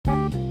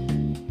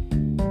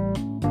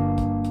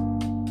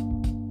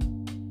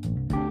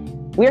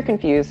We're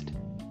confused.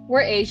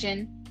 We're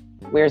Asian.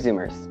 We're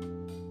Zoomers.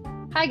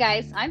 Hi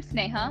guys, I'm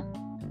Sneha.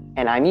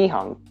 And I'm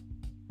Yihong.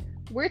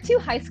 We're two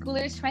high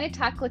schoolers trying to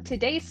tackle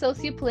today's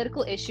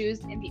socio-political issues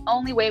in the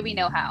only way we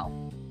know how.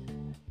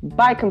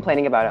 By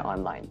complaining about it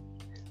online.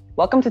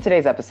 Welcome to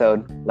today's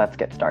episode. Let's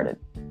get started.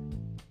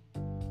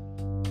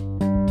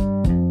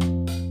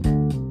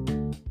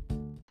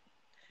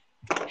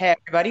 Hey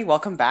everybody,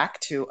 welcome back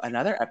to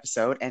another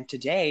episode. And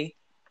today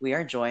we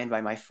are joined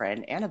by my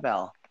friend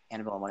Annabelle.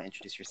 Annabelle, want to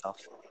introduce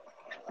yourself?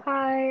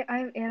 Hi,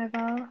 I'm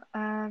Annabelle.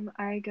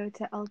 I go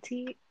to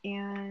LT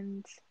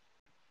and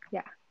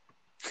yeah.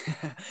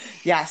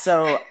 Yeah,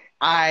 so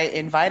I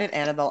invited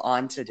Annabelle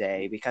on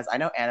today because I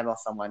know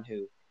Annabelle's someone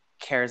who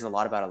cares a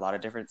lot about a lot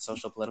of different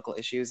social political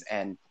issues,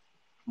 and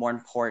more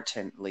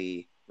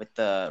importantly, with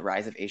the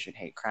rise of Asian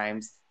hate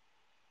crimes,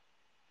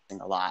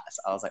 a lot.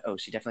 So I was like, oh,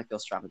 she definitely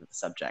feels strongly about the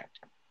subject.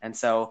 And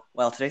so,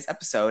 well, today's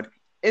episode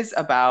is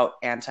about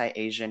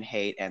anti-Asian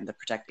hate and the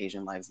Protect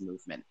Asian Lives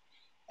movement.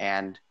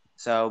 And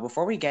so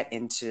before we get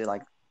into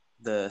like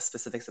the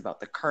specifics about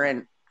the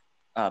current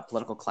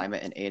political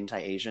climate and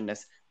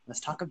anti-Asianness, let's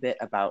talk a bit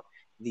about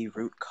the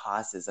root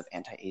causes of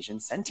anti-Asian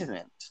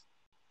sentiment.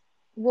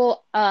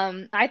 Well,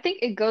 I think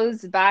it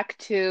goes back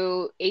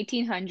to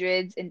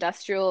 1800s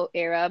industrial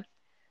era.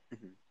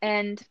 Mm-hmm.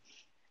 And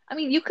I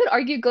mean, you could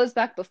argue it goes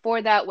back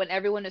before that when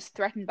everyone was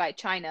threatened by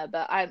China,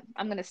 but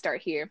I'm going to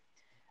start here.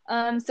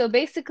 So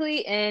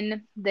basically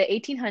in the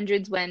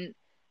 1800s when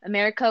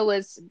America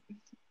was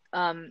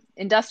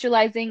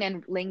industrializing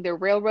and laying their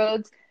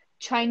railroads,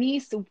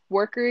 Chinese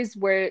workers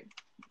were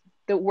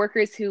the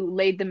workers who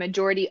laid the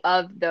majority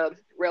of the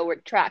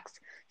railroad tracks.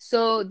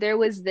 So there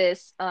was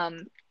this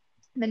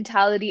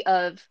mentality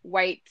of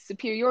white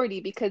superiority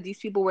because these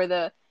people were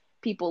the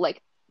people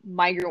like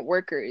migrant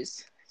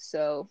workers.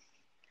 So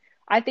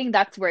I think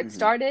that's where it Mm-hmm.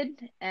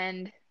 started.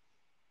 And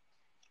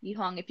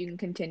Yihong, if you can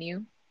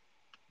continue.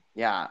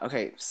 Yeah,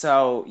 okay.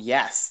 So,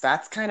 yes,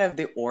 that's kind of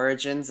the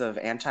origins of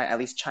at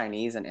least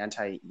Chinese and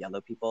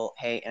anti-yellow people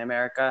hate in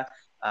America.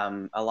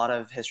 A lot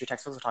of history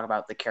textbooks will talk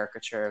about the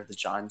caricature of the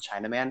John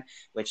Chinaman,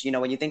 which,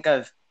 when you think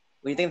of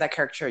that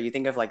caricature, you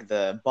think of like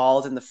the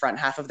bald in the front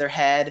half of their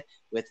head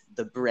with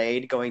the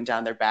braid going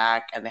down their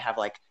back, and they have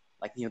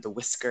the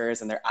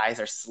whiskers and their eyes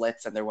are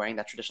slits and they're wearing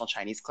that traditional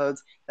Chinese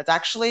clothes. That's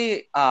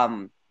actually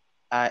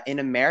in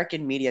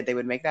American media, they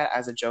would make that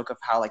as a joke of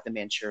how like the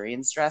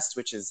Manchurians dressed,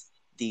 which is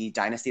the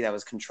dynasty that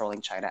was controlling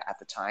China at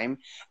the time.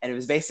 And it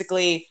was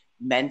basically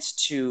meant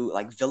to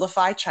like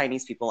vilify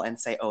Chinese people and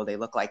say, oh, they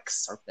look like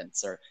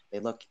serpents or they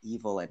look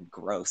evil and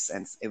gross.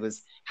 And it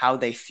was how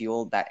they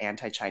fueled that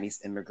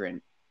anti-Chinese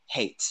immigrant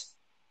hate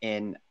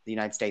in the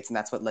United States. And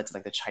that's what led to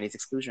like the Chinese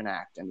Exclusion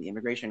Act and the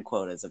immigration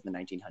quotas of the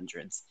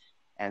 1900s.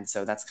 And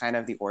so that's kind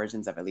of the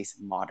origins of at least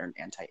modern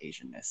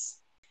anti-Asianness.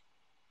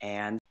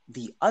 And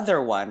the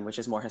other one, which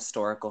is more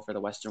historical for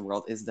the Western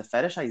world, is the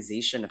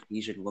fetishization of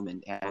Asian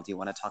women. Anna, do you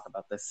want to talk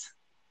about this?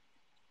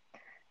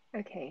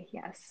 Okay,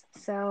 yes.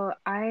 So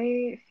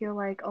I feel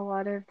like a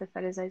lot of the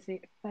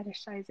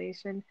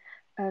fetishization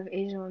of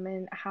Asian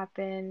women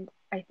happened,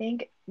 I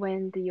think,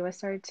 when the US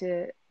started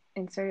to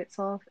insert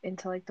itself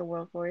into like the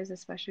world wars,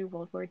 especially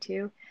World War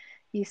II.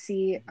 You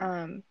see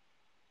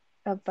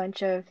a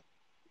bunch of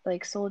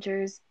like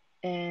soldiers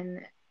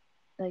in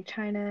like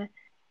China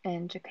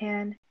and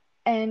Japan.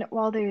 And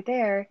while they're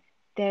there,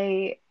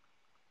 they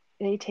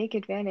they take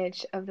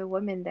advantage of the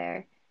women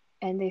there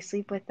and they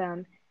sleep with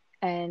them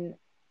and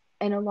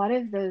a lot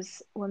of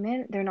those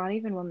women, they're not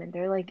even women,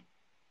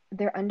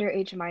 they're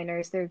underage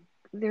minors, they're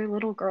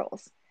little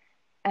girls.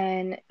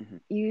 And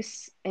Mm-hmm.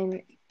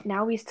 and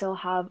now we still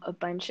have a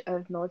bunch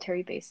of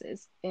military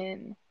bases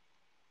in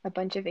a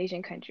bunch of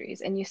Asian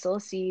countries, and you still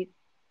see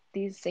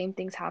these same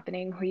things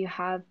happening where you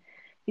have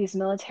these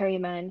military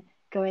men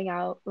going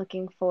out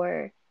looking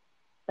for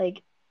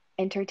like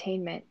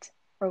entertainment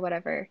or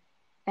whatever,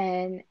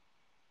 and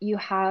you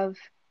have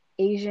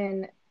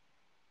Asian,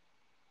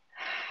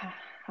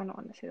 I don't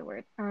want to say the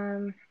word,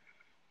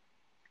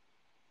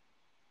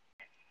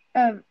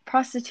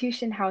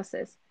 prostitution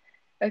houses,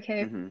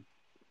 okay? Mm-hmm.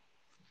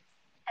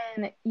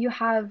 And you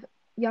have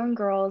young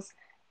girls,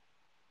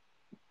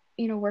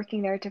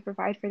 working there to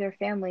provide for their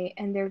family,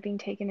 and they're being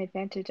taken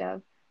advantage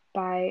of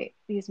by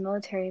these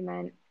military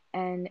men.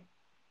 And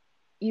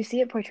you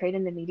see it portrayed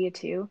in the media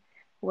too,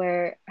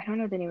 where I don't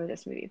know the name of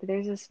this movie, but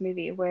there's this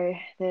movie where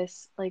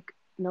this like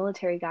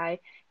military guy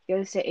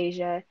goes to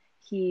Asia.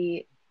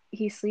 He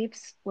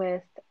sleeps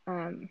with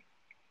I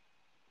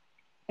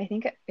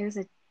think it was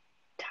a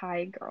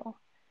Thai girl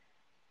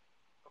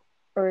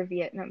or a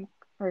Vietnam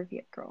or a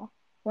Viet girl,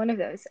 one of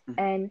those. Mm-hmm.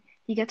 And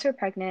he gets her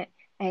pregnant,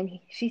 and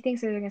she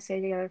thinks they're gonna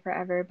stay together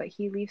forever, but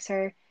he leaves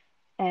her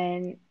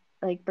and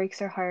like breaks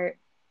her heart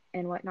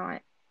and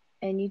whatnot.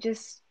 And you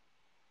just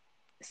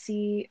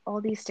see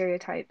all these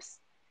stereotypes,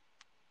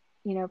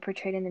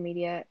 portrayed in the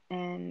media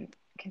and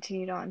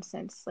continued on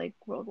since like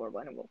World War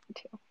One and World War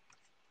Two.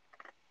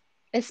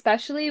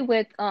 Especially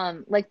with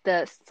like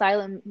the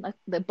silent like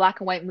the black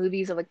and white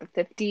movies of like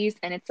the 50s,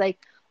 and it's like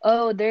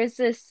oh, there's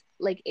this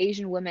like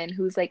Asian woman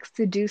who's like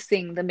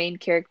seducing the main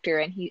character,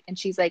 and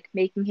she's like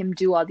making him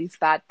do all these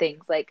bad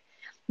things, like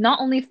not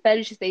only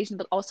fetishization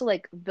but also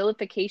like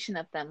vilification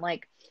of them,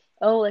 like,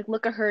 oh, like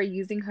look at her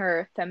using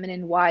her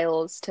feminine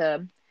wiles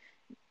to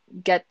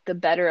get the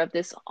better of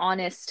this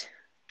honest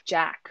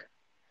Jack.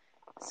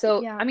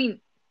 So, Yeah, I mean,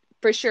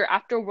 for sure,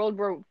 after World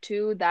War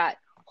II, that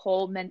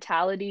whole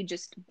mentality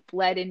just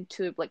bled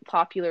into like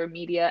popular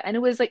media, and it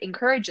was like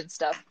encouraged and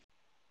stuff.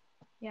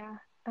 yeah.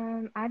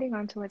 Adding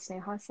on to what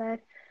Sneha said,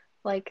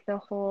 like the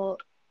whole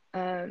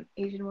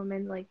Asian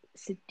woman like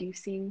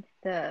seducing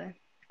the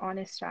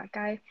honest Jack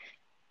guy,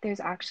 there's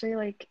actually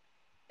like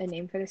a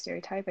name for the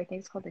stereotype. I think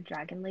it's called the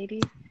Dragon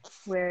Lady,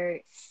 where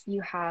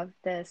you have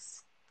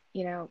this,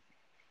 you know,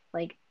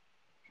 like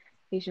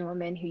Asian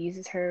woman who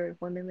uses her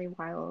womanly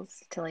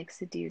wiles to like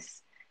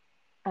seduce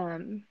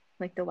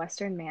like the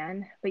Western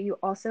man, but you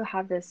also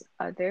have this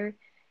other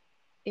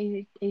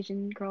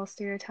Asian girl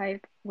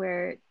stereotype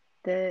where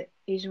the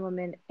Asian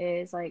woman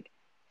is like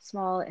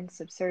small and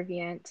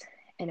subservient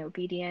and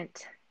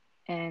obedient,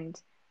 and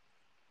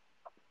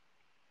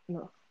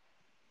ugh,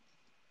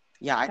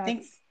 Yeah, I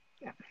think that's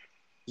yeah.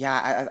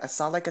 yeah, I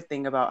saw like a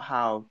thing about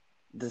how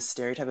the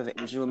stereotype of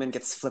Asian women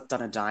gets flipped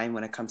on a dime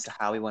when it comes to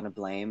how we want to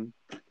blame.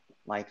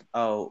 Like,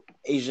 oh,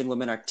 Asian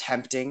women are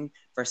tempting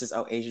versus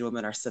oh, Asian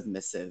women are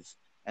submissive.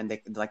 And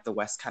they like the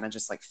West kind of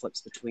just like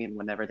flips between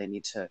whenever they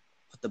need to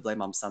put the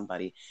blame on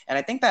somebody. And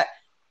I think that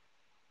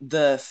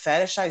the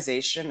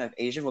fetishization of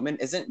Asian women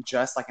isn't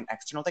just like an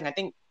external thing. I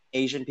think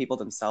Asian people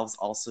themselves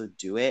also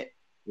do it.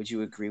 Would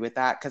you agree with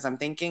that? Because I'm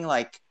thinking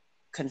like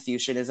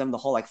Confucianism, the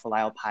whole like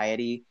filial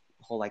piety,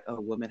 the whole like, oh,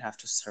 women have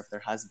to serve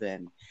their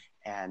husband.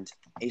 And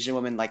Asian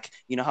women, like,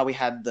 you know how we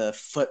had the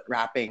foot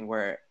wrapping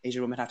where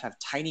Asian women have to have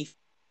tiny,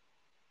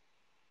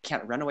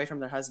 can't run away from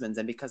their husbands.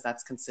 And because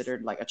that's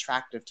considered like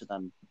attractive to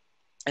them.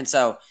 And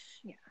so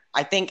Yeah.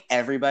 I think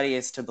everybody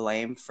is to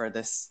blame for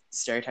this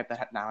stereotype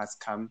that now has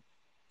come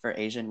for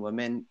Asian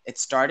women. It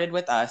started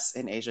with us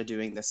in Asia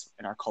doing this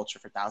in our culture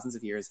for thousands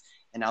of years,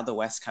 and now the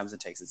West comes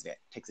and takes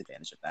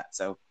advantage of that.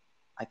 So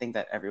I think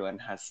that everyone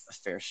has a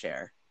fair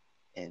share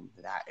in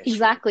that issue.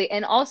 Exactly.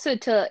 And also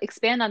to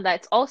expand on that,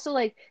 it's also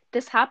like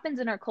this happens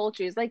in our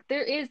cultures. Like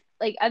there is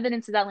like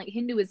evidence of that, like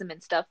Hinduism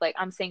and stuff, like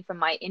I'm saying from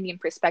my Indian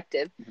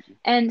perspective. Mm-hmm.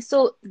 And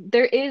so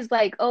there is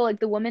like, oh, like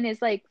the woman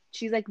is like,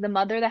 she's like the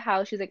mother of the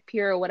house, she's like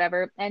pure or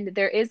whatever. And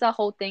there is a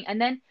whole thing.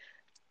 And then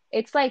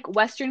it's like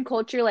Western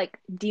culture like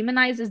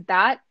demonizes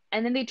that.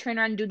 And then they turn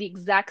around and do the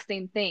exact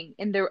same thing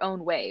in their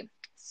own way.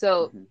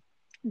 So Mm-hmm.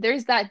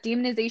 there's that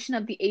demonization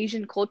of the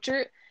Asian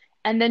culture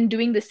and then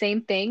doing the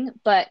same thing,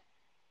 but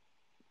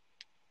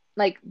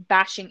like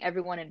bashing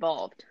everyone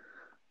involved.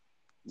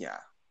 Yeah,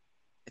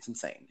 it's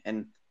insane.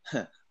 And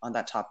on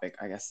that topic,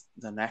 I guess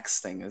the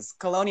next thing is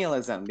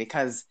colonialism,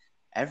 because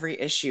every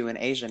issue in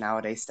Asia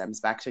nowadays stems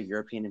back to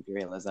European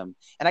imperialism.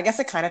 And I guess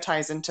it kind of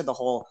ties into the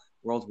whole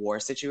World War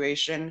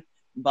situation.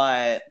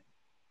 But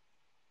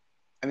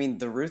I mean,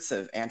 the roots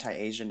of anti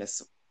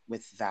Asianness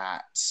with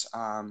that,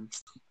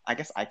 I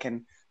guess I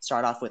can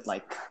start off with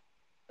like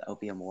the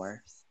Opium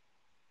War.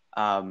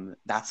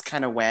 That's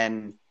kind of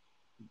when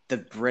the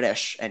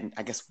British and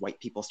I guess white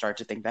people started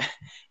to think that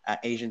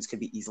Asians could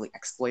be easily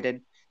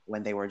exploited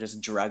when they were just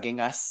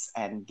drugging us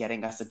and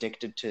getting us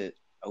addicted to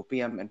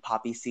opium and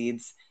poppy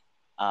seeds.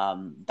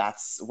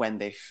 That's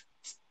when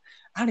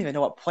I don't even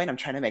know what point I'm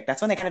trying to make.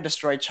 That's when they kind of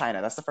destroyed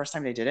China. That's the first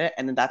time they did it.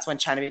 And then that's when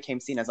China became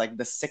seen as like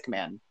the sick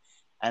man.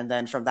 And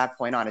then from that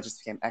point on, it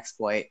just became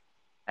exploit,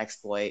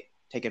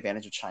 take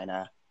advantage of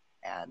China,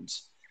 and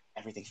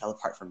everything fell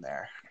apart from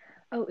there.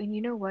 Oh, and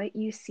you know what?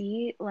 You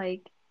see,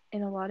 like,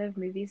 in a lot of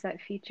movies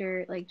that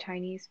feature like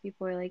Chinese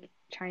people or like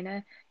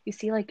China, you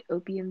see like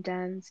opium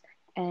dens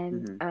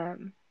and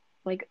Mm-hmm.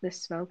 like the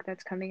smoke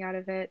that's coming out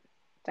of it.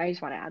 So I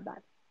just want to add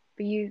that.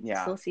 But you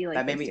Yeah, still see like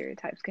that made those me.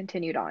 stereotypes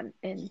continued on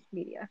in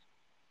media.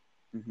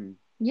 Mm-hmm.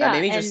 That made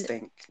Yeah, me just and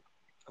think.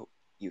 Oh,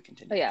 you oh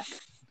continue. yeah.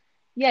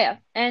 Yeah, yeah.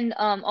 And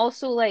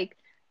also like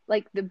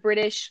the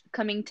British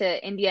coming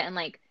to India and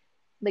like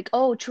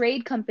oh,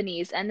 trade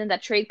companies, and then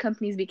that trade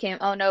companies became,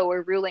 oh no,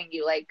 we're ruling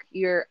you, like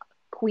you're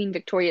Queen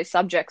Victoria's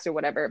subjects or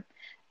whatever.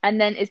 And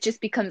then it just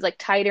becomes like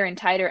tighter and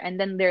tighter, and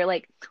then they're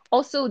like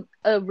also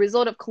a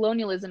result of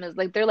colonialism is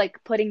like they're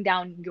like putting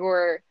down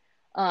your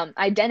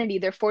identity.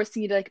 They're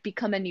forcing you to like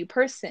become a new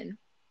person.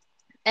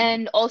 Mm-hmm.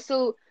 And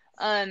also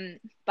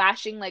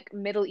bashing like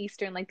Middle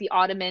Eastern, like the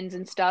Ottomans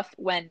and stuff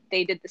when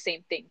they did the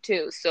same thing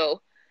too.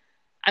 So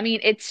I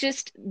mean, it's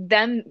just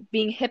them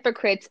being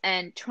hypocrites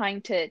and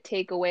trying to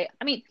take away.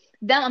 I mean,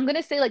 them, I'm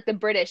gonna say like the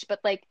British, but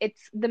like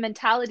it's the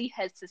mentality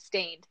has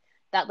sustained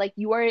that like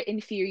you are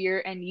inferior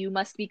and you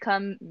must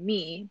become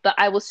me, but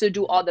I will still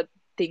do Mm-hmm. all the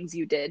things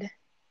you did.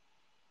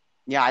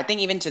 Yeah, I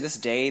think even to this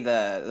day,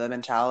 the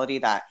mentality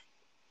that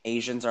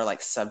Asians are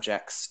like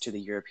subjects to the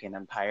European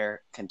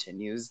Empire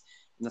continues.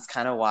 And that's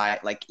kind of why,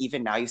 like,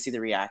 even now you see the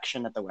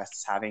reaction that the West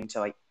is having to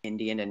like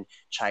Indian and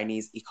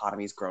Chinese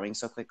economies growing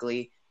so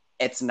quickly.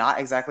 It's not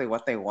exactly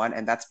what they want,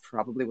 and that's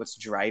probably what's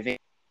driving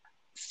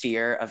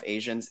fear of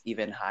Asians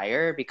even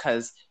higher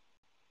because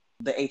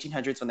the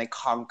 1800s when they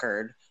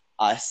conquered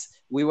us,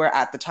 we were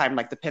at the time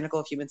like the pinnacle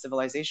of human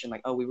civilization.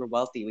 Like, oh, we were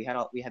wealthy, we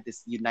had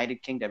this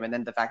united kingdom, and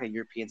then the fact that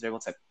Europeans are able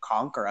to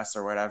conquer us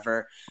or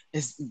whatever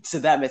is, to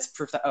them, it's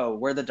proof that, oh,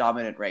 we're the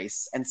dominant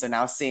race. And so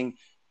now seeing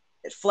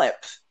it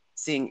flip,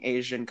 seeing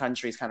Asian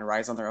countries kind of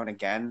rise on their own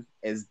again,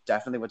 is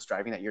definitely what's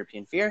driving that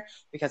European fear.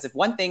 Because if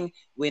one thing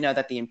we know,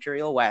 that the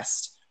Imperial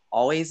West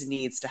always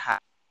needs to have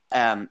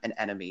an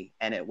enemy,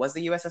 and it was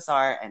the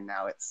USSR, and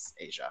now it's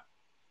Asia.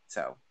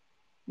 So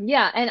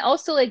Yeah, and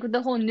also like with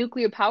the whole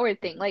nuclear power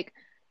thing, like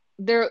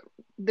they're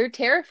they're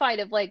terrified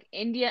of like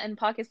India and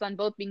Pakistan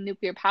both being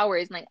nuclear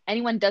powers, and like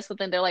anyone does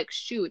something, they're like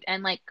shoot,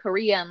 and like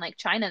Korea and like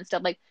China and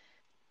stuff, like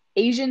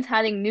Asians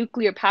having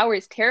nuclear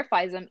powers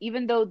terrifies them,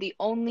 even though the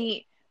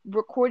only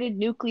recorded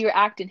nuclear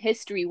act in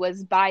history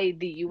was by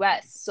the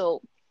US.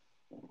 So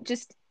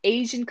just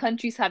Asian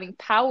countries having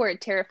power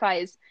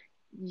terrifies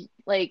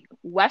like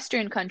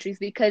Western countries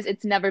because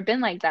it's never been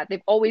like that.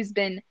 They've always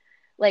been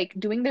like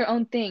doing their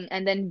own thing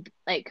and then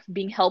like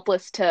being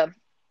helpless to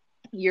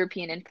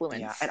European yeah,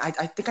 influence. and I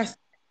think I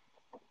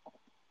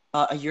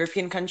a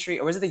European country,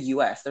 or was it the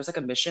US? There was like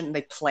a mission.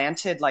 They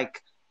planted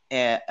like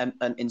an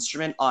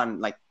instrument on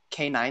like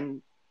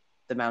K9,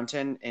 the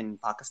mountain in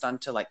Pakistan,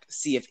 to like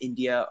see if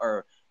India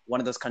or one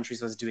of those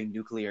countries was doing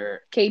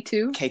nuclear.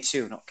 K2?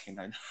 K2, not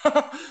K9.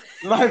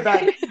 My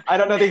bad. I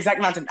don't know the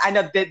exact mountain. I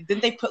know.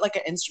 Didn't they put like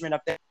an instrument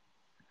up there,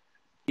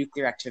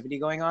 nuclear activity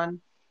going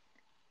on?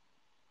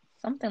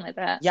 Something like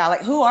that. Yeah,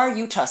 like who are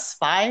you to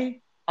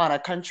spy on a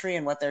country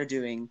and what they're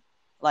doing?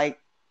 Like,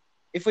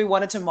 if we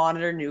wanted to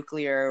monitor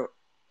nuclear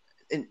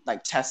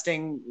like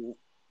testing,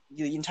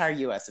 the entire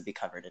US would be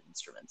covered in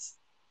instruments.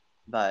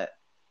 But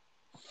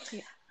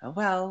Yeah. oh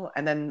well.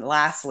 And then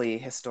lastly,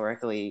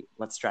 historically,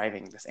 what's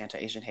driving this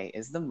anti-Asian hate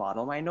is the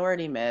model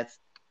minority myth.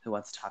 Who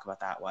wants to talk about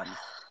that one?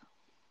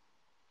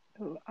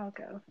 Oh, I'll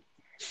go.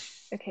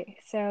 Okay,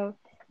 so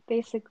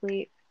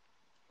basically,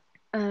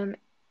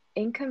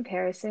 in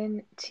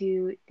comparison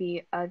to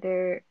the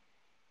other,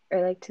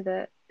 or like to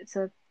the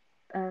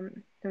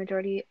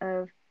majority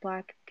of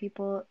Black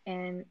people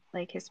and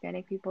like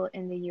Hispanic people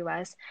in the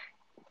US,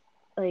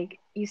 like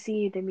you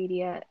see the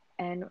media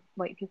and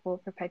white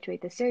people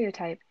perpetuate the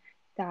stereotype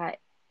that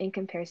in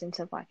comparison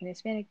to Black and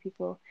Hispanic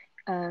people,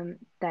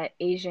 that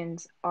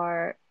Asians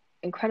are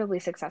incredibly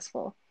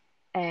successful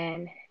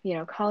and, you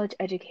know, college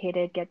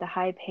educated, get the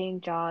high paying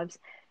jobs.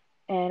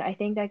 And I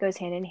think that goes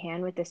hand in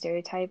hand with the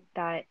stereotype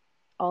that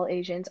all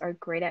Asians are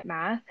great at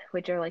math,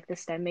 which are like the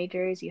STEM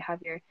majors. You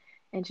have your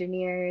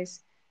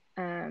engineers,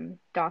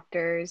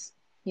 doctors,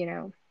 you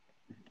know,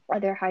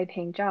 other high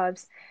paying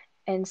jobs.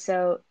 And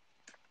so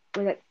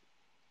with it,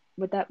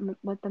 what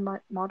the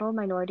model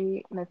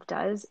minority myth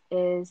does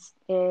is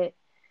it,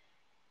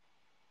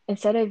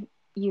 instead of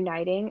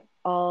uniting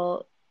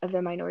all of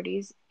the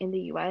minorities in the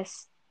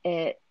US,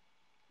 it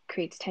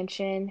creates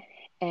tension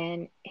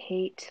and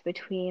hate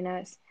between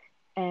us.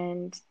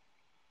 And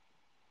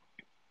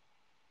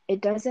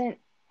it doesn't,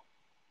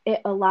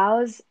 it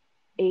allows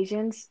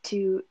Asians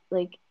to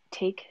like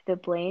take the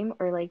blame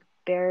or like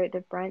bear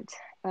the brunt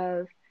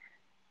of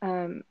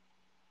um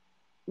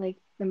like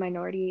the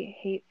minority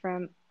hate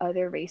from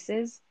other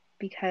races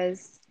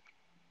because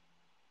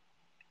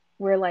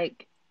we're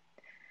like,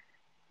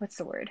 what's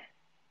the word?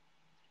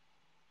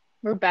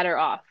 We're better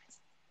off.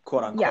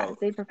 Quote Yeah, unquote.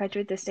 they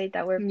perpetuate the state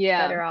that we're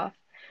Yeah. better off.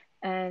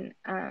 And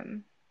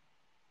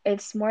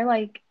it's more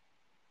like,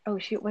 oh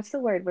shoot, what's the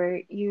word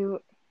where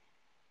you,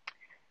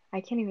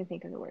 I can't even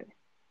think of the word.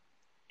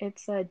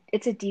 It's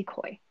a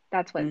decoy.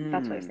 That's what I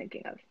was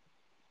thinking of.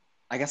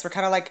 I guess we're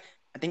kind of like,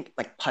 I think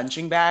like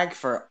punching bag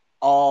for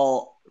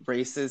all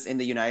races in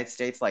the United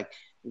States. Like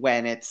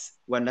when it's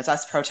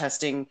us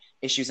protesting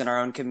issues in our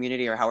own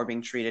community or how we're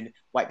being treated,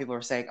 white people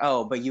are saying,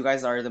 "Oh, but you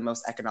guys are the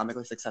most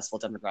economically successful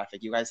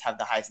demographic. You guys have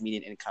the highest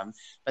median income."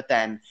 But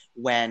then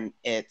when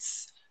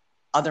it's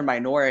other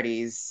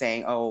minorities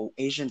saying, "Oh,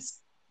 Asians,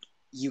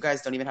 you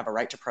guys don't even have a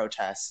right to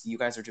protest. You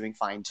guys are doing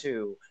fine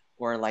too."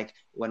 Or like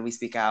when we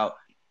speak out,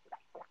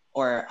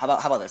 or how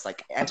about this?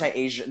 Like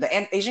anti-Asian,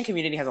 the Asian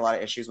community has a lot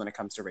of issues when it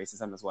comes to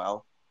racism as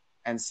well,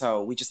 and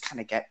so we just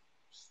kind of get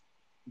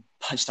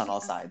punched on all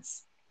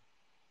sides.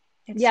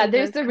 It's Yeah, so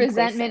there's we're the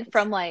resentment complacent.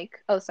 from like,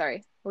 oh, sorry.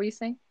 What were you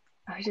saying?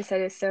 I just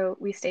said it, so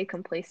we stay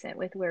complacent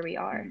with where we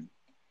are, Mm.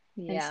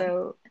 and Yeah.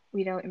 so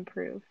we don't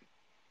improve.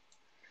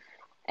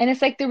 And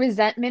it's like the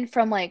resentment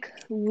from like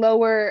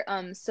lower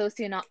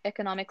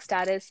socioeconomic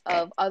status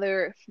of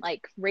other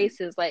like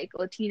races like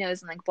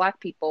Latinos and like Black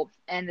people,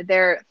 and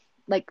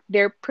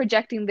they're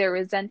projecting their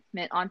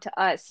resentment onto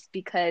us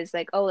because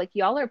like, oh, like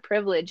y'all are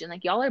privileged and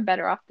like y'all are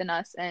better off than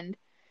us and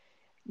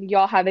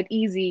y'all have it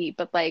easy,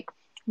 but like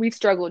we've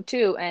struggled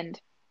too. And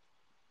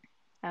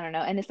I don't know,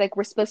 and it's like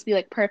we're supposed to be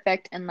like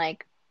perfect and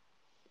like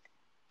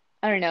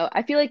I don't know,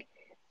 I feel like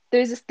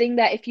there's this thing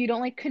that if you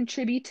don't like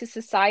contribute to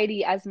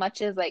society as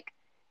much as like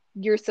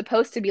you're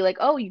supposed to be, like,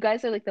 oh, you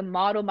guys are like the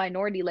model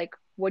minority, like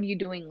what are you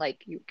doing,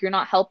 like you're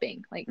not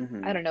helping, like I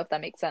Mm-hmm. don't know if that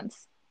makes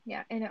sense.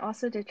 Yeah, and it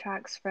also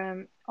detracts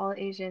from all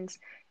Asians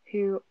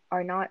who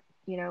are not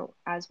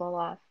as well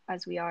off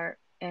as we are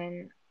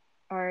and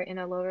are in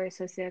a lower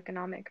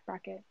socioeconomic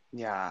bracket.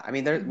 Yeah, I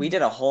mean, we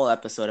did a whole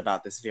episode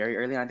about this very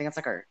early on. I think it's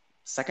like our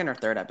second or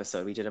third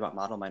episode we did about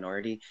model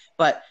minority.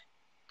 But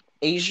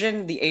the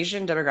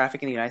Asian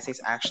demographic in the United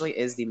States actually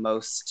is the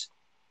most,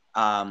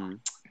 it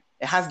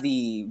has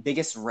the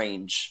biggest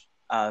range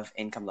of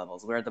income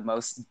levels. We're the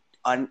most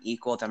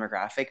unequal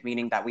demographic,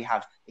 meaning that we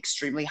have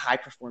extremely high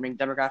performing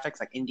demographics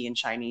like Indian,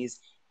 Chinese,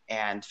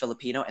 and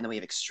Filipino, and then we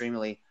have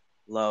extremely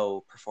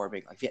low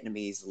performing like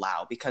Vietnamese,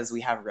 Lao, because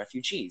we have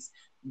refugees.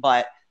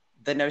 But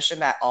the notion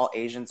that all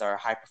Asians are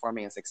high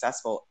performing and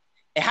successful,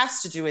 it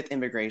has to do with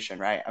immigration,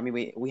 right? I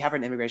mean, we have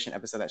an immigration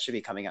episode that should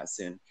be coming out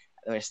soon,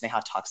 where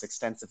Sneha talks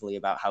extensively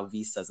about how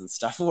visas and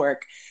stuff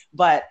work.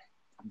 But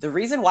the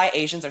reason why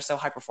Asians are so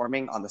high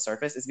performing on the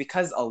surface is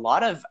because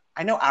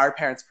I know our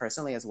parents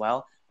personally as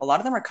well, a lot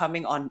of them are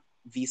coming on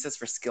visas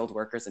for skilled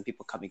workers and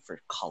people coming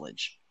for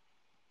college.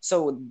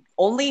 So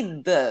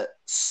only the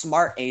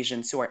smart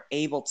Asians who are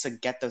able to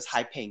get those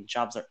high paying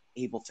jobs are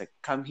able to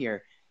come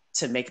here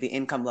to make the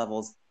income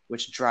levels,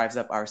 which drives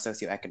up our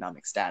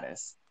socioeconomic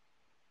status.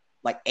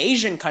 Like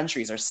Asian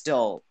countries are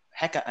still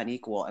hecka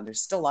unequal and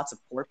there's still lots of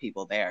poor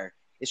people there.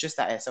 It's just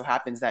that it so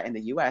happens that in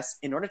the US,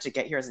 in order to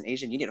get here as an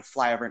Asian, you need to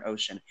fly over an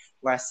ocean.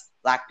 Whereas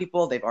Black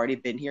people, they've already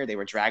been here, they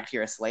were dragged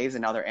here as slaves,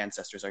 and now their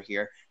ancestors are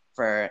here.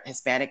 For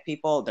Hispanic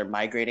people, they're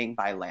migrating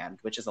by land,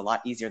 which is a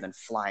lot easier than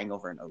flying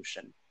over an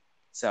ocean.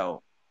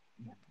 So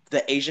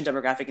the Asian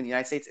demographic in the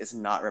United States is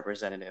not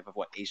representative of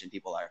what Asian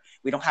people are.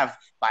 We don't have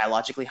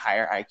biologically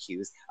higher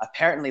IQs.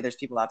 Apparently, there's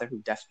people out there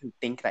who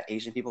think that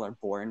Asian people are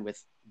born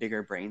with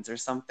bigger brains or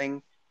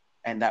something,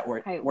 and that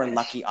we're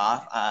lucky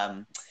off.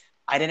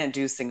 I didn't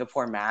do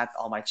Singapore math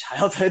all my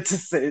childhood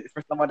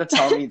for someone to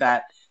tell me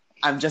that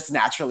I'm just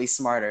naturally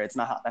smarter. That's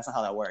not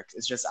how that works.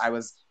 It's just I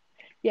was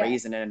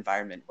raised in an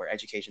environment where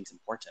education's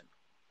important.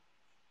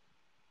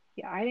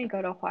 Yeah, I didn't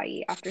go to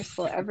Hawaii after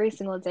school every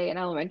single day in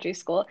elementary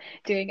school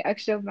doing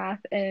extra math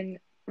and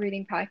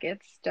reading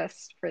packets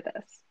just for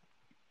this.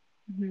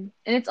 And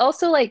it's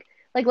also like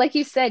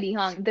you said,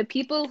 Ihang, the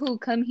people who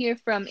come here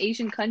from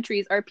Asian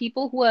countries are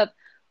people who have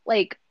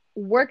like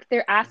worked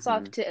their ass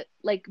off to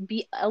like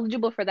be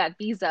eligible for that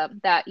visa,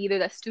 that either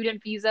the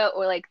student visa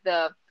or like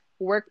the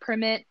work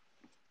permit.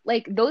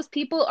 Like those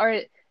people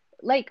are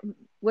like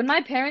when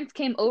my parents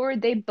came over,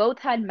 they both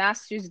had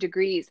master's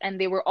degrees and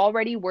they were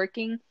already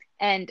working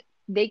and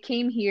they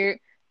came here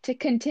to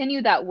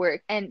continue that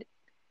work. And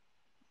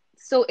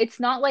so it's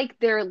not like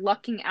they're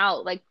lucking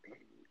out. Like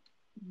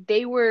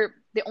they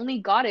only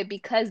got it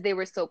because they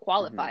were so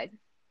qualified.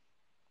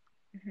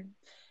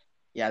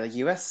 Yeah, the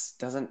US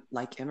doesn't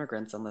like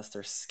immigrants unless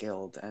they're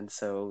skilled. And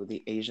so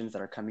the Asians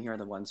that are coming here are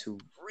the ones who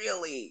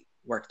really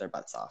work their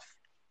butts off.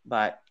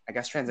 But I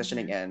guess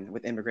transitioning in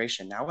with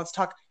immigration, now let's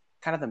talk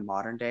kind of the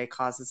modern day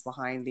causes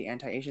behind the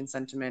anti-Asian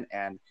sentiment.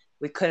 And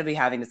we couldn't be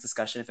having this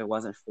discussion if it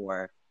wasn't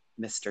for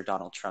Mr.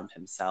 Donald Trump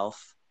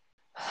himself.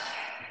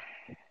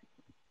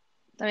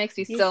 That makes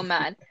me so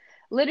mad.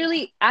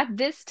 Literally at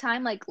this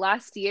time, like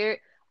last year,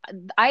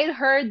 I had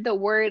heard the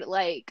word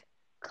like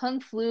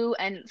Kung Flu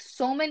and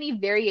so many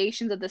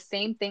variations of the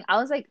same thing. I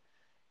was like,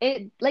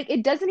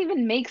 it doesn't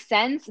even make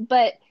sense,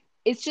 but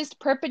it's just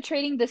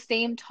perpetrating the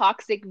same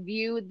toxic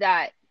view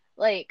that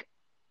like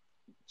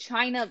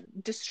China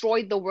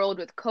destroyed the world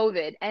with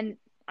COVID. And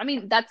I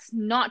mean, that's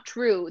not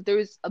true.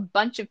 There's a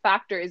bunch of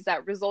factors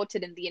that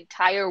resulted in the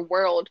entire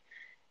world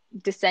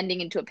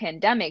descending into a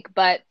pandemic,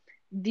 but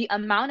the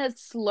amount of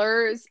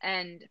slurs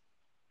and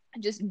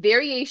just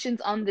variations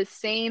on the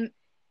same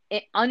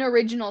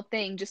unoriginal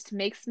thing just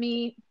makes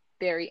me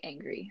very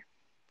angry.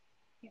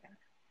 Yeah.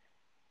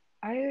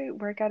 I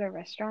work at a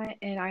restaurant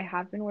and I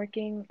have been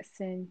working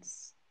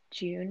since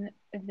June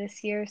of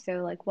this year,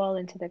 so like well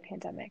into the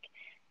pandemic.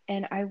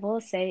 And I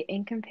will say,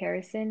 in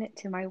comparison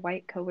to my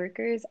white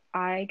coworkers,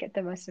 I get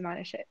the most amount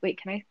of shit.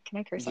 Wait, can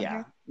I curse on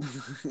here?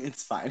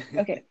 It's fine.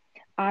 Okay.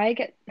 I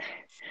get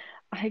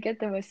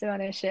the most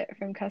amount of shit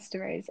from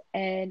customers,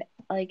 and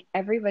like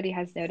everybody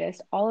has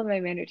noticed, all of my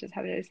managers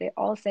have noticed, they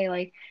all say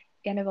like,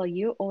 Annabelle,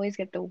 you always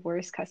get the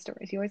worst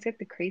customers. You always get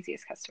the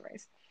craziest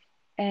customers.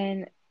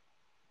 And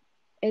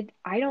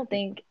I don't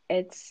think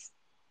it's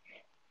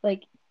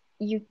like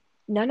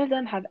none of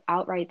them have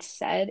outright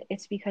said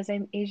it's because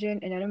I'm Asian,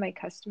 and none of my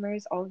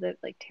customers, all the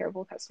like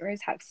terrible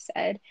customers, have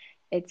said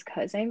it's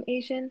because I'm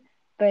Asian,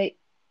 but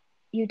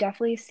you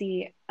definitely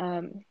see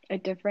a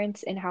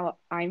difference in how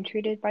I'm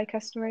treated by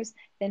customers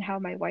than how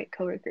my white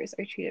coworkers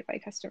are treated by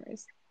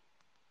customers,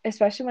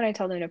 especially when I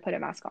tell them to put a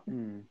mask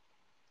on.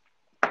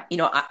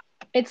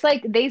 It's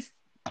like they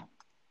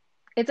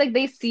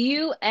see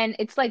you, and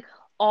it's like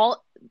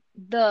all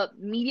the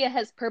media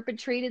has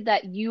perpetrated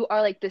that you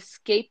are like the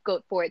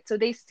scapegoat for it. So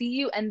they see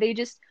you and they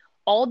just,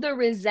 all the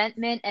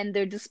resentment and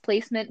their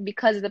displacement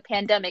because of the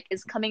pandemic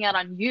is coming out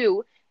on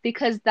you,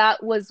 because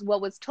that was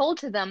what was told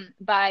to them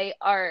by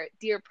our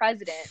dear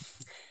president.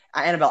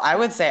 Annabelle, I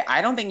would say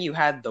I don't think you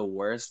had the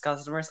worst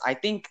customers. I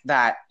think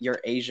that your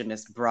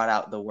Asianness brought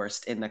out the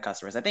worst in the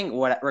customers. I think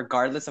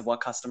regardless of what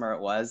customer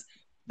it was,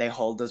 they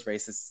hold those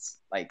racist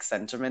like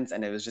sentiments,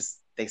 and it was just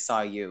they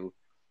saw you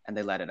and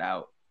they let it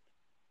out.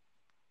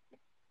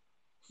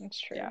 That's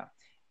true. Yeah.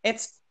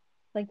 It's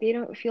Like they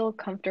don't feel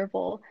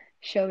comfortable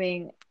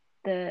showing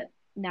the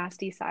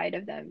nasty side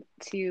of them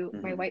to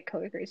my white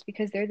coworkers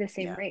because they're the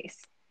same Yeah.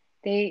 race.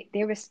 They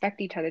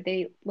respect each other.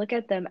 They look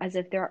at them as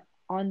if they're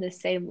on the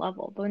same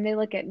level. But when they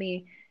look at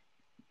me,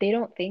 they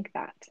don't think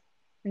that.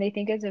 And they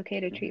think it's okay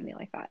to treat me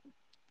like that.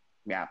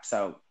 Yeah.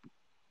 So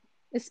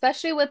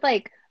Especially with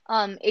like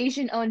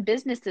Asian owned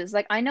businesses.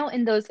 Like I know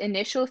in those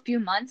initial few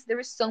months there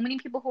were so many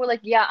people who were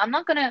like, yeah, I'm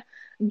not gonna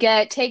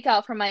get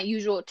takeout from my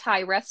usual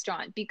Thai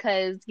restaurant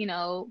because, you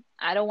know,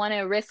 I don't want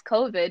to risk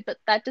COVID, but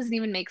that doesn't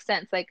even make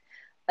sense. Like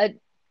a,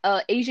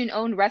 a Asian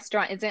owned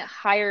restaurant isn't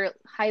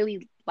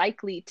highly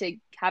likely to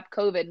have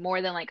COVID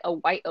more than like a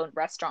white owned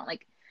restaurant.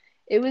 Like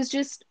it was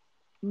just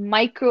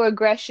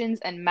microaggressions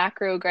and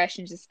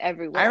macroaggressions just I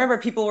everywhere. remember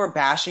people were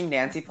bashing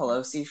Nancy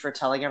Pelosi for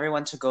telling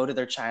everyone to go to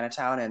their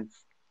Chinatown and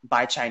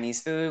buy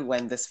Chinese food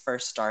when this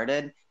first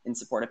started in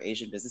support of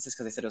Asian businesses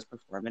because they said it was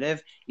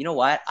performative. You know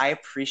what? I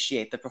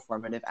appreciate the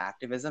performative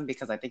activism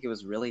because I think it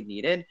was really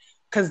needed.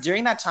 Because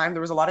during that time,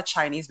 there was a lot of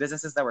Chinese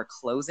businesses that were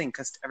closing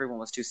because everyone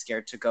was too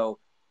scared to go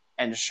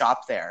and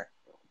shop there.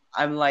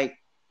 I'm like,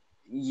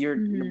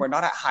 we're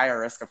not at higher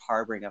risk of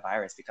harboring a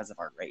virus because of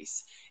our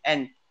race.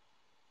 And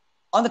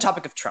on the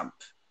topic of Trump,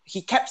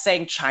 he kept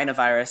saying China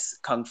virus,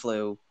 Kung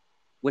flu,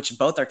 which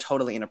both are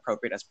totally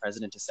inappropriate as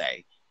president to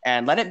say.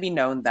 And let it be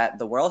known that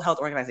the World Health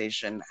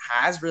Organization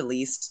has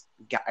released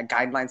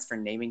guidelines for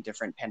naming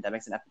different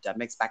pandemics and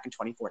epidemics back in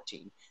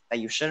 2014, that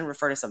you shouldn't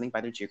refer to something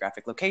by their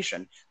geographic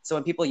location. So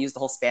when people use the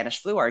whole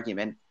Spanish flu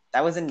argument,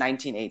 that was in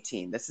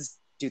 1918. This is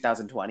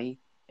 2020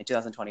 and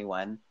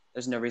 2021.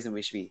 There's no reason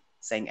we should be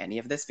saying any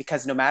of this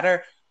because no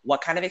matter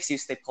what kind of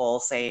excuse they pull,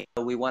 say,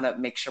 we want to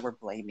make sure we're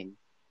blaming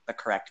the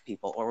correct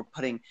people or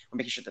we're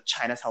making sure that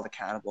China's held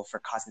accountable for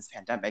causing this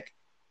pandemic,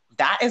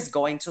 that is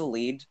going to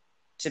lead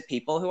to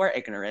people who are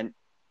ignorant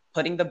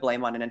putting the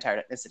blame on an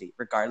entire ethnicity,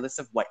 regardless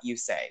of what you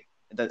say.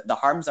 The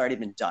harm's already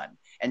been done.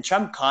 And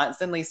Trump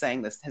constantly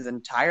saying this his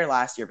entire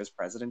last year of his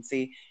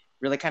presidency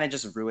really kind of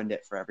just ruined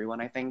it for everyone,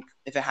 I think.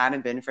 If it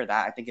hadn't been for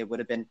that, I think it would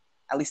have been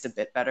at least a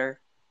bit better.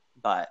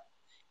 But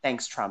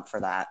thanks, Trump, for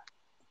that.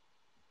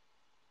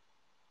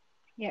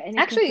 Yeah, and it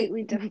Actually,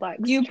 completely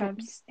deflects you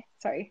Trump's.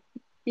 Sorry,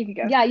 you could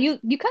go. yeah, you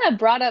kind of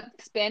brought up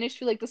Spanish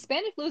flu. Like the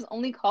Spanish flu is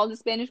only called the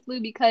Spanish flu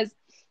because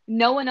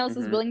no one else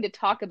is willing to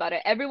talk about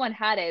it. Everyone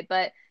had it,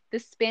 but the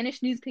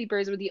Spanish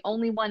newspapers were the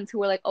only ones who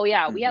were like, "Oh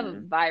yeah, we have a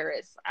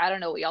virus. I don't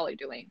know what y'all are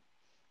doing."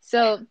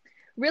 So,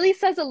 really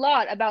says a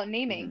lot about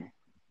naming.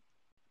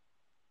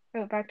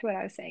 Oh, back to what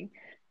I was saying.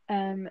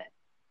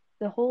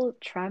 The whole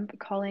Trump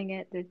calling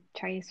it the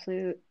Chinese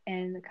flu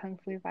and the Kung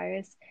flu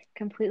virus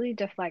completely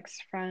deflects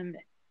from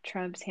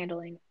Trump's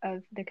handling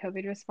of the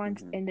COVID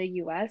response in the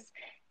US,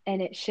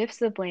 and it shifts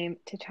the blame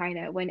to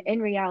China when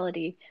in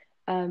reality,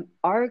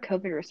 our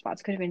COVID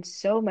response could have been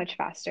so much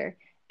faster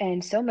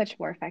and so much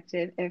more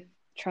effective if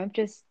Trump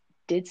just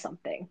did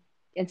something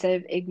instead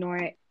of ignore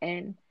it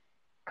and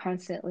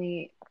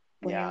constantly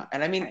blame Yeah,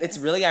 and I mean, China. it's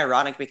really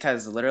ironic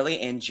because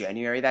literally in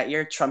January that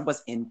year, Trump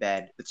was in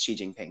bed with Xi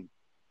Jinping.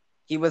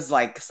 He was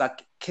like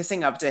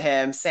kissing up to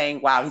him,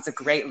 saying, "Wow, he's a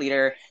great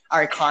leader.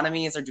 Our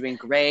economies are doing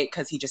great,"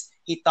 because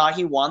he thought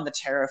he won the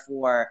tariff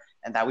war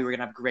and that we were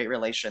gonna have great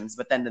relations.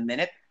 But then the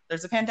minute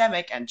there's a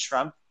pandemic and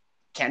Trump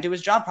can't do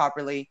his job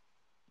properly,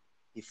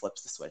 he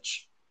flips the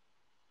switch.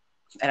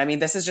 And I mean,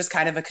 this is just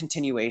kind of a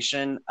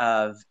continuation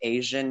of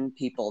Asian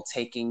people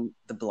taking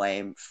the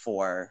blame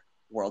for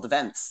world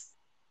events.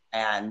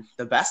 And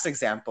the best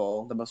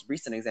example, the most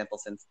recent example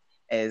since,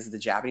 is the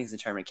Japanese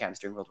internment camps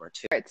during World War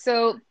II.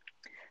 So,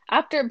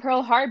 after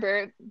Pearl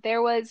Harbor,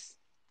 there was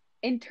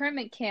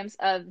internment camps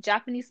of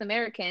Japanese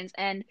Americans,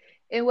 and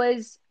it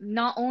was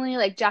not only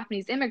like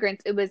Japanese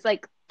immigrants, it was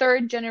like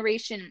third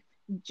generation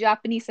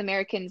Japanese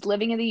Americans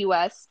living in the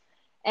US,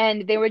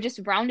 and they were just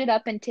rounded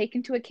up and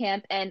taken to a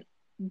camp and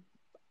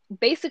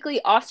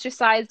basically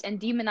ostracized and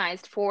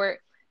demonized for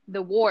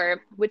the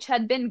war, which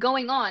had been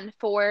going on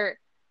for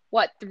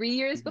what, 3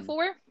 years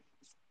before?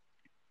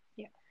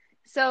 Yeah.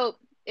 So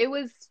it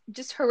was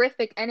just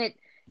horrific,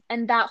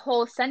 and that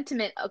whole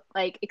sentiment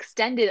like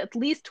extended at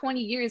least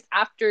 20 years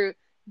after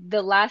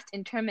the last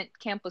internment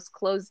camp was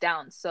closed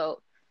down.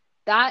 So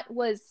that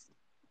was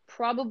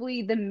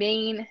probably the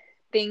main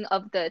thing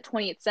of the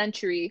 20th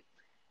century.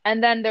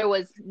 And then there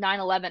was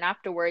 9/11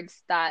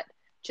 afterwards that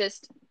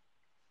just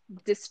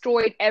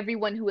destroyed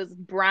everyone who was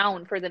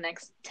brown for the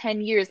next 10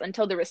 years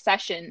until the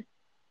recession.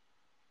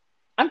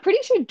 I'm pretty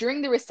sure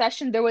during the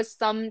recession there was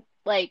some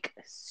like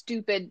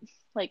stupid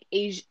like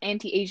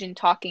anti-Asian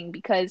talking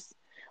because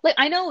like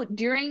I know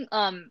during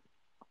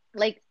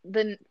like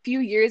the few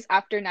years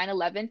after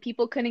 9/11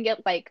 people couldn't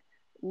get like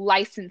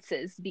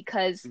licenses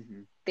because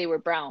they were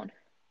brown.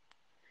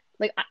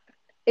 Like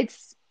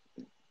it's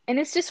and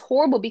it's just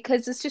horrible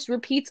because this just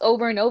repeats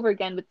over and over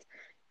again with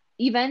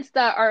events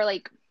that are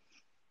like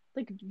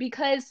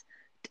because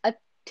a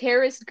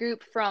terrorist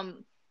group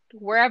from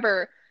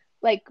wherever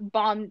like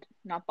bombed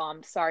not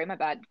bombed, sorry, my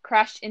bad,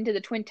 crashed into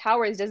the Twin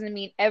Towers doesn't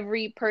mean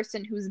every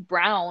person who's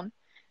brown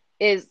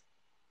is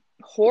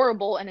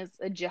horrible and is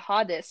a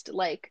jihadist.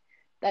 Like,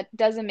 that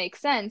doesn't make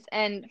sense.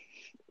 And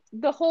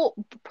the whole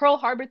Pearl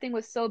Harbor thing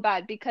was so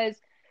bad because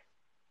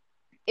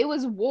it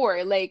was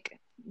war. Like,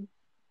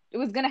 it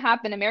was going to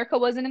happen. America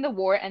wasn't in the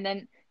war, and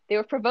then they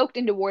were provoked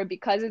into war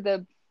because of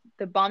the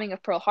bombing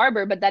of Pearl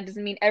Harbor. But that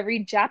doesn't mean every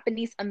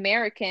Japanese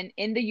American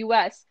in the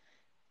U.S.,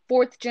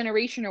 fourth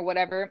generation or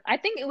whatever. I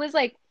think it was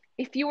like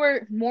if you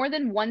were more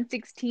than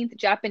 1/16th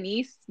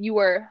Japanese, you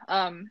were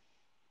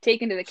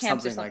taken to the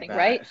camps or Something like something,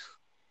 right?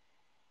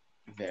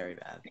 that. Very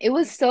bad. It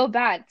was so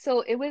bad.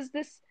 So it was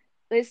this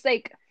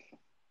like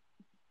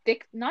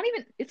not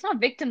even, it's not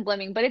victim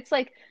blaming, but it's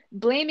like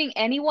blaming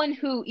anyone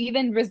who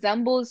even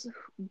resembles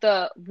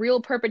the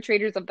real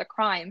perpetrators of the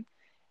crime.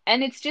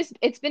 And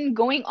it's been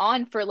going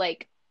on for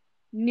like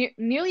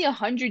nearly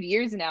 100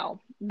 years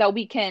now that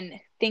we can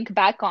think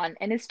back on,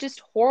 and it's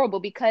just horrible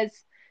because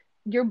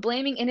you're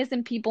blaming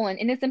innocent people and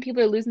innocent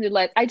people are losing their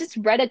lives. I just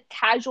read a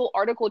casual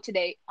article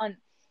today on,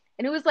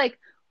 and it was like,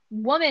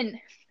 woman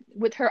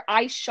with her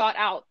eyes shot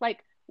out.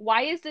 Like,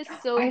 why is this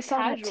so I saw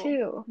that casual?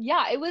 too.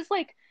 Yeah, it was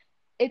like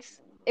it's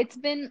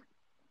been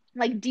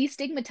like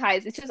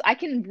destigmatized. It's just I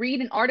can read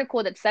an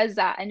article that says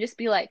that and just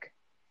be like,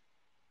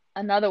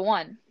 another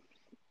one.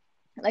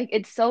 Like,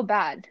 it's so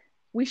bad.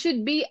 We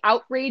should be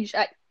outraged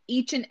at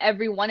each and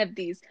every one of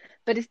these,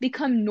 but it's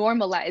become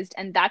normalized,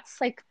 and that's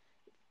like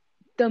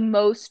the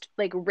most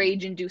like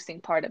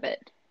rage-inducing part of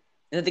it.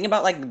 And the thing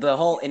about like the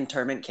whole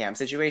internment camp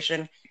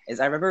situation is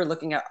I remember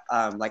looking at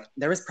like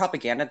there was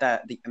propaganda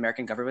that the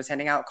American government was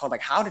handing out called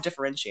like how to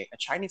differentiate a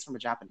Chinese from a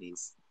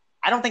Japanese.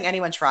 I don't think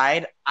anyone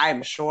tried.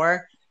 I'm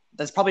sure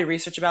there's probably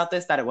research about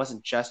this that it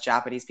wasn't just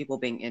Japanese people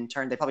being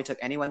interned. They probably took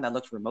anyone that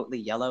looked remotely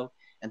yellow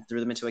and threw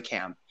them into a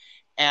camp.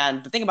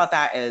 And the thing about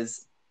that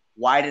is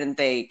why didn't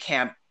they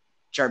camp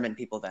German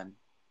people then?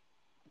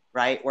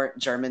 Right? Weren't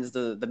Germans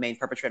the main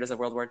perpetrators of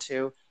World War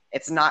II?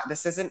 It's not,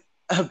 this isn't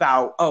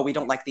about, oh, we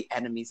don't like the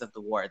enemies of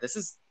the war. This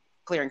is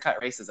clear and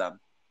cut racism.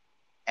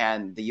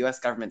 And the US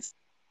government,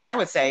 I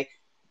would say,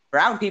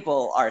 brown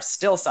people are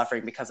still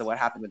suffering because of what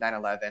happened with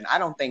 9/11. I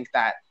don't think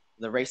that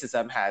the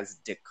racism has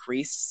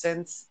decreased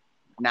since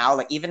now,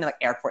 like even like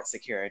airport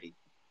security.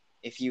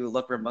 If you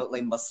look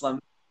remotely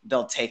Muslim,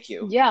 they'll take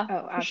you. Yeah,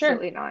 Oh, for sure.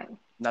 absolutely not.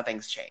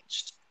 Nothing's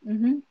changed.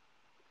 Mm-hmm.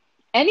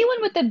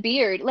 Anyone with a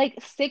beard, like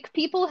Sikh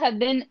people have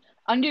been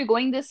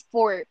undergoing this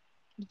for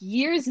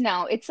years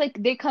now. It's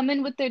like they come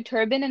in with their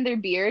turban and their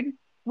beard,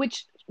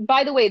 which,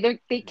 by the way,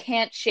 they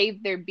can't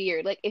shave their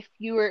beard. Like, if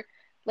you were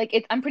like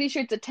it, I'm pretty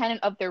sure it's a tenet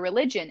of their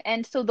religion,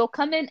 and so they'll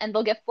come in and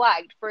they'll get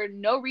flagged for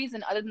no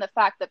reason other than the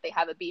fact that they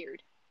have a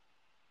beard.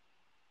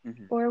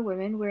 Mm-hmm. Or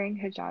women wearing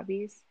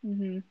hijabis.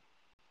 Mm-hmm.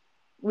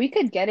 We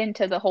could get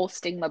into the whole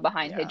stigma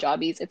behind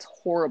hijabis. It's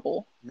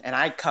horrible. And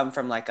I come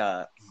from like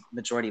a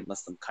majority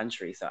Muslim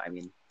country, so I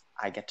mean,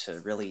 I get to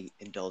really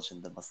indulge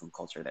in the Muslim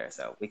culture there.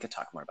 So we could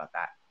talk more about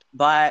that.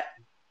 But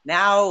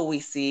now we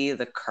see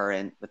the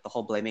current with the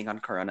whole blaming on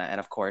Corona, and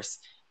of course,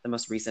 the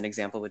most recent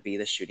example would be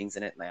the shootings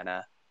in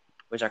Atlanta,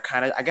 which are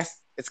kind of, I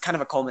guess, it's kind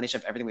of a culmination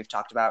of everything we've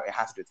talked about. It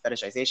has to do with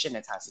fetishization.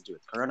 It has to do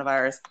with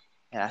coronavirus.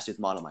 It has to do with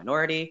model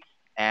minority.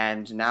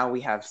 And now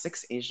we have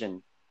 6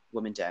 Asian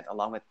women dead,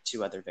 along with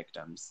 2 other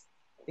victims,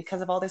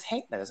 because of all this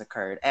hate that has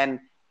occurred. And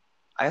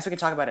I guess we can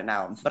talk about it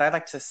now, but I'd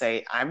like to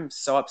say I'm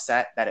so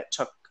upset that it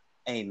took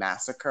a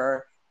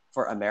massacre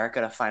for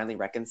America to finally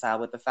reconcile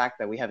with the fact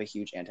that we have a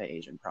huge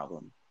anti-Asian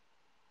problem.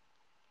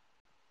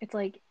 It's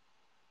like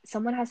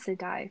someone has to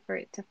die for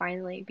it to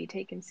finally be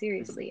taken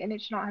seriously, and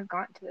it should not have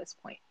gotten to this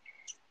point.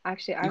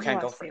 Actually, I have a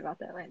lot to say about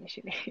the Atlanta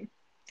shooting.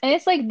 And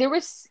it's like there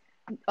was,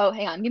 oh,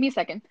 hang on, give me a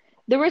second.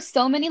 There were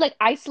so many like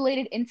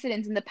isolated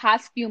incidents in the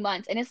past few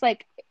months, and it's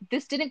like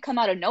this didn't come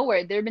out of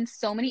nowhere. There have been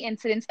so many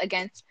incidents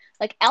against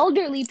like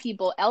elderly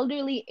people,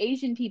 elderly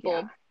Asian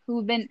people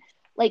who've been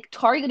like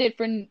targeted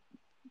for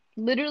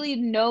literally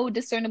no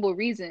discernible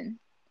reason.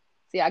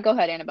 So yeah, go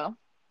ahead, Annabelle.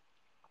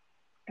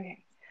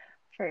 Okay,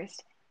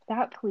 first,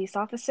 that police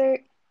officer,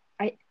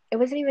 it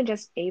wasn't even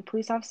just a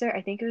police officer.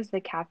 I think it was the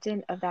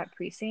captain of that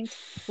precinct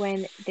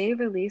when they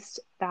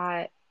released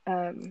that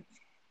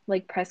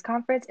like press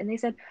conference, and they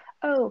said,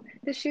 "Oh,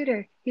 the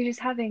shooter, he's just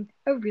having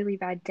a really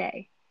bad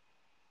day."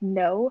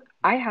 No,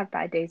 I have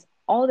bad days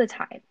all the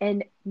time,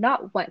 and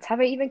not once have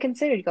I even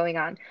considered going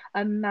on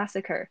a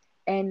massacre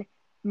and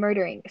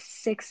murdering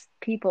 6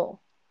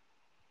 people.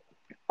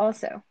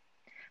 Also,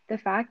 the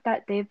fact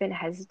that they've been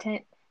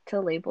hesitant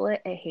to label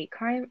it a hate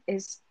crime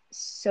is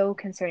so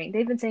concerning.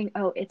 They've been saying,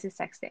 "Oh, it's a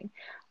sex thing."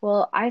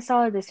 Well, I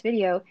saw this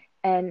video,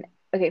 and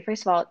okay,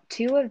 first of all,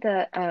 2 of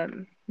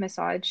the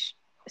massage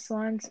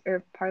salons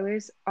or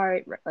parlors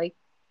are like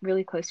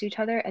really close to each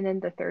other, and then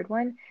the third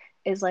one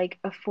is like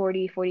a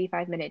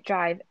 45-minute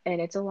drive, and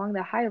it's along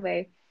the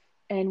highway.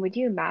 And when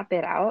you map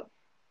it out,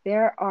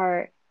 there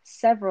are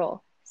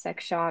several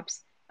sex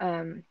shops,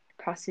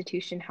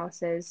 prostitution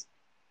houses,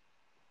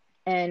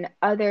 and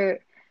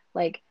other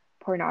like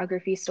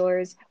pornography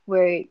stores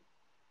where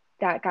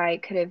that guy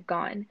could have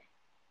gone.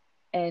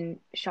 and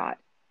shot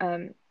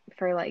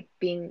for like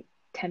being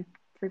temp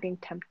for being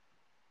temp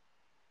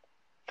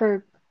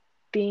for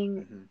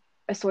being Hmm.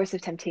 a source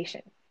of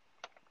temptation.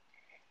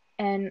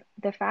 And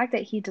the fact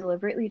that he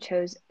deliberately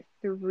chose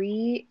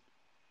three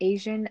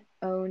Asian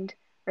owned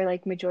or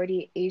like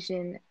majority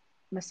Asian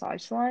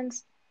massage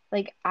salons,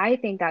 like I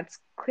think that's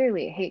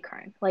clearly a hate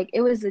crime. Like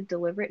it was a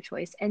deliberate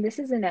choice. And this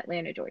is in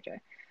Atlanta, Georgia,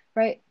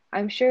 right?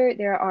 I'm sure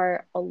there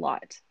are a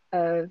lot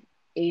of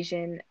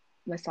Asian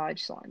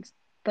massage salons,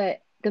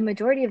 but the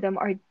majority of them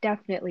are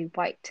definitely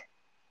white.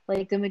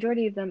 Like the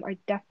majority of them are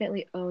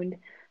definitely owned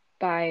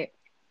by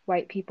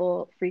white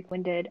people,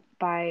 frequented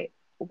by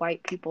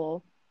white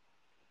people,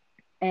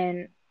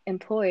 and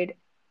employed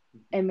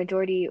and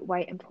majority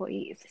white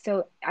employees.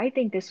 So I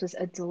think this was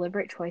a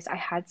deliberate choice. I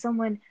had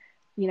someone,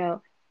 you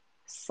know,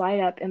 slide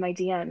up in my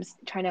DMs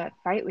trying to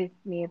fight with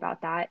me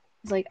about that.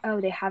 It's like, oh,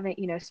 they haven't,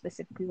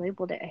 specifically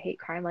labeled it a hate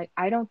crime. Like,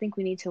 I don't think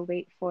we need to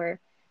wait for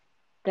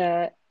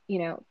the,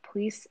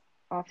 police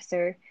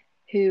officer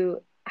who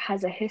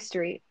has a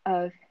history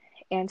of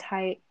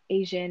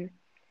anti-Asian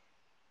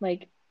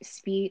like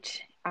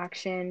speech,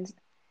 actions,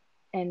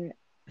 and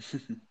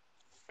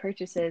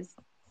purchases.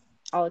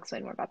 I'll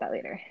explain more about that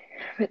later.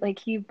 But like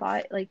he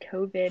bought like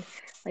COVID,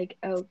 like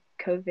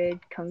COVID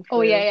Kung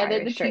Oh yeah, Flu yeah,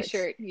 virus the shirts.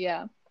 t-shirt.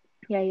 Yeah.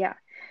 Yeah, yeah.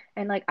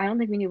 And like I don't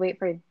think we need to wait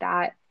for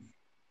that,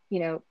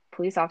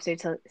 police officer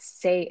to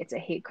say it's a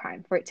hate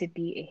crime, for it to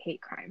be a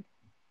hate crime,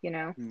 you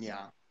know?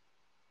 Yeah.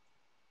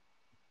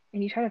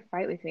 And you try to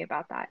fight with me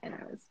about that, and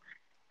I was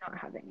not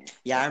having it.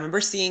 Yeah, I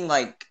remember seeing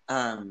like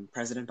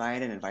President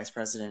Biden and Vice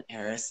President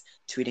Harris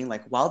tweeting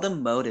like while the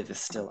motive is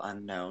still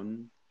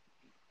unknown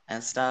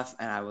and stuff,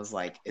 and I was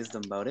like, is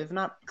the motive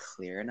not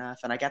clear enough?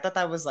 And I get that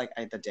that was like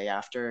the day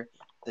after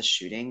the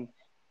shooting,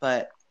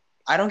 but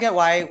I don't get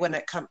why when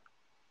it comes.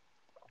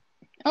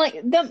 Like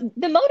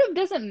the motive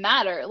doesn't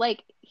matter.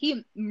 Like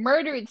he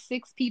murdered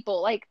 6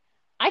 people. Like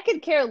I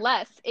could care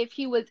less if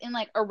he was in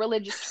like a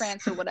religious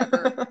trance or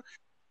whatever.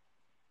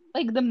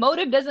 Like the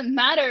motive doesn't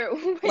matter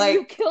when you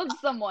Like, killed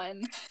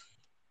someone.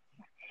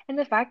 And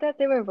the fact that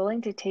they were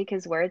willing to take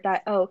his word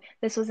that, oh,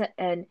 this wasn't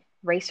a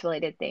race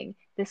related thing,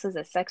 this was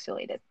a sex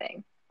related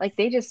thing. Like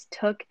they just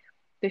took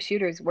the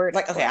shooter's word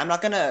okay, for I'm it.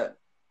 not gonna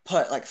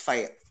put like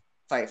fight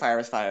fire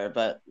with fire,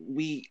 but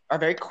we are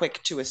very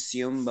quick to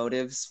assume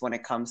motives when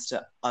it comes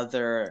to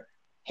other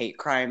hate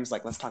crimes.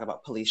 Like, let's talk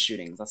about police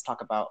shootings. Let's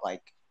talk about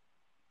like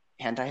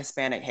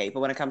anti-Hispanic hate. But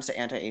when it comes to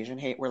anti-Asian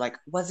hate, we're like,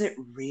 was it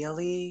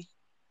really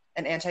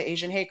an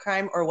anti-Asian hate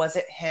crime, or was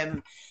it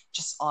him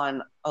just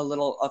on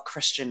a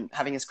Christian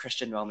having his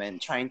Christian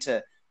moment, trying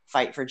to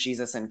fight for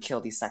Jesus and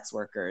kill these sex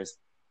workers?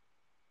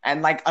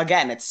 And like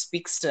again, it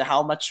speaks to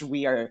how much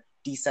we are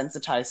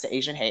desensitized to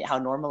Asian hate, how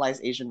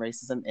normalized Asian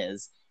racism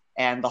is,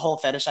 and the whole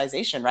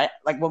fetishization, right?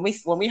 Like when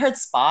we heard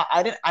spa,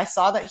 I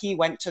saw that he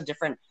went to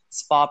different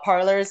spa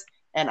parlors,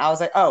 and I was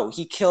like, oh,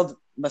 he killed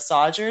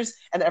massagers,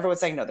 and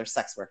everyone's saying no, they're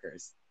sex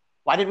workers.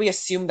 Why did we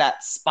assume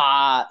that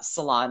spa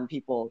salon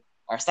people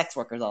are sex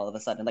workers all of a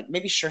sudden? Like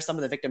maybe sure some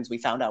of the victims we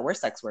found out were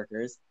sex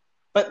workers,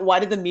 but why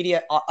did the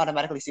media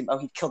automatically assume, oh,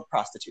 he killed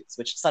prostitutes,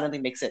 which suddenly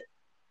makes it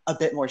a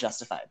bit more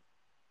justified?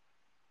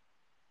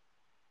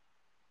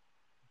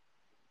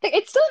 Like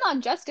it's still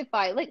not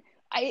justified. Like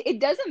it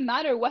doesn't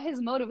matter what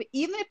his motive,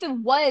 even if it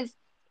was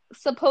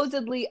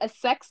supposedly a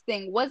sex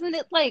thing. Wasn't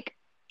it like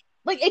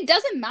it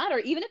doesn't matter.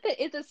 Even if it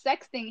is a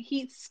sex thing,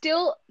 he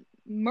still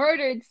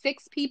murdered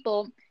 6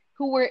 people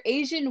who were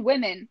Asian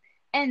women,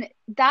 and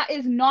that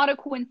is not a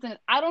coincidence.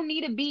 I don't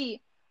need to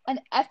be an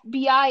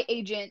FBI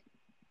agent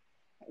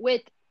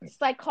with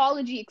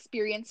psychology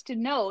experience to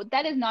know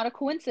that is not a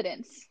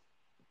coincidence. Yeah.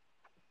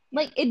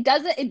 Like it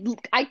doesn't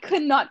I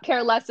could not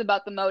care less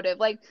about the motive.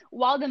 Like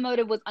while the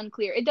motive was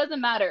unclear, it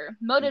doesn't matter.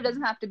 Motive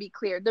doesn't have to be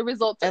clear. The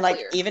results are And like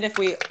clear. even if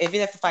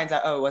it finds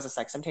out, oh, it was a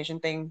sex temptation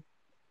thing,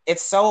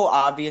 it's so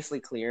obviously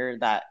clear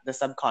that the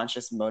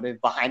subconscious motive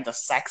behind the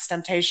sex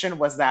temptation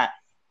was that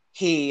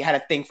he had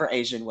a thing for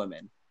Asian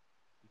women.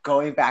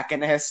 Going back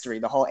into history,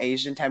 the whole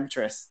Asian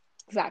temptress,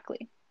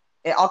 Exactly.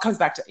 it all comes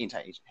back to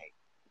anti-Asian hate.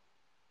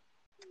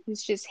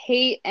 It's just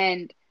hate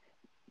and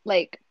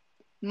like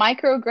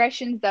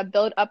microaggressions that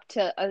build up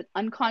to an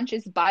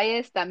unconscious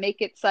bias that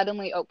make it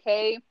suddenly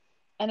okay.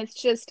 And it's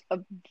just a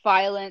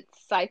violent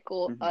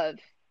cycle Mm-hmm. of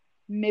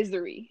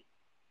misery.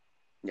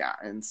 Yeah,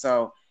 and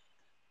so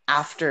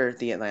after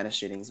the Atlanta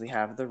shootings, we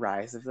have the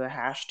rise of the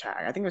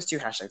hashtag. I think there's 2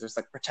 hashtags. There's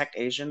like protect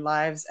Asian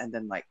lives and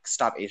then like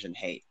stop Asian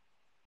hate.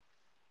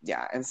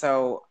 Yeah, and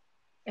so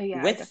Oh yeah,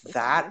 I with definitely saw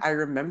that, those. I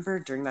remember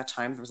during that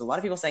time there was a lot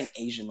of people saying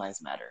Asian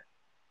lives matter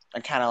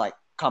and kind of like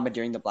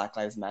commandeering the Black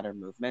Lives Matter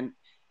movement.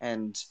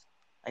 And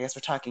I guess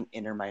we're talking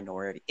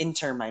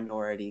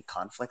inter-minority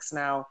conflicts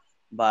now,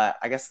 but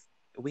I guess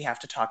we have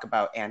to talk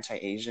about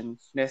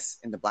anti-Asianness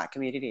in the Black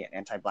community and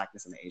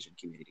anti-Blackness in the Asian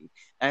community.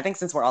 And I think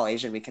since we're all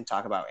Asian, we can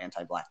talk about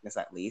anti-Blackness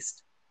at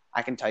least.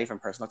 I can tell you from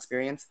personal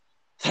experience,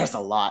 there's a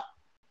lot.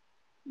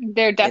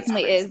 There It's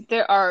definitely is. crazy.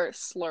 There are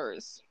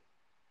slurs.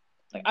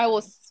 Like I'm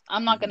not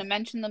Mm-hmm. going to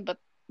mention them, but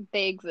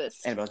they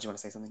exist. Annabelle, do you want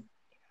to say something?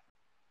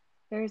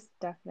 there's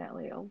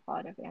definitely a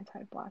lot of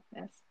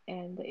anti-blackness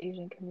in the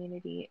Asian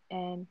community,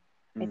 and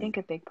I Mm, think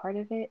a big part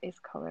of it is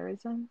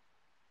colorism.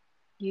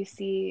 You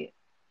see,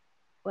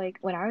 like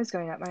when I was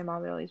growing up, my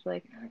mom would always be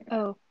like,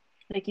 "Oh,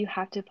 like you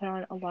have to put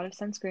on a lot of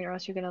sunscreen or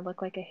else you're gonna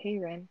look like a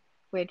Heirin,"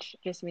 which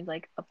just means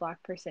like a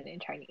black person in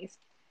Chinese.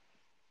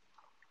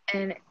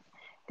 And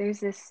there's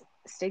this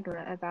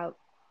stigma about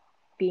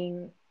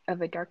being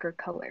of a darker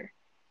color.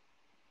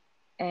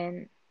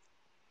 And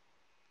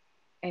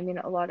I mean,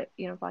 a lot of,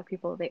 black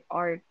people, they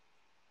are,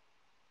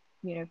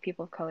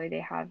 people of color,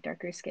 they have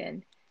darker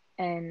skin.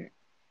 And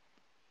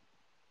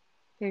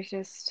there's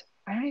just,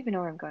 I don't even know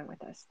where I'm going with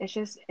this. It's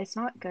just, it's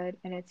not good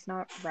and it's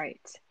not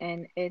right.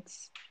 And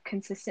it's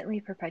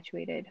consistently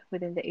perpetuated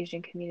within the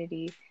Asian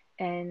community.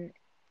 And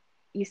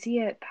you see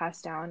it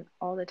passed down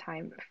all the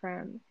time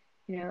from,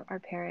 our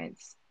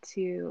parents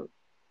to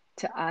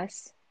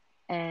us.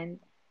 And,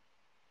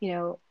 you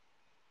know,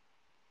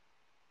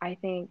 I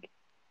think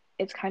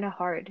it's kind of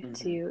hard mhm.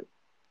 to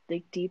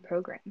like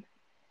deprogram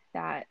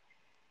that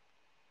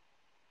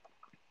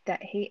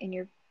hate in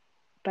your,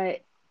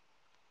 but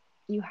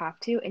you have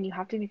to, and you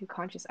have to make a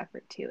conscious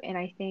effort to. And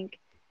I think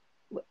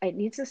it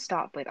needs to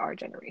stop with our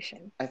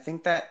generation. I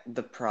think that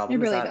the It problem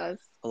is really that does.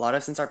 a lot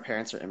of since our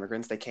parents are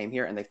immigrants, they came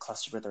here and they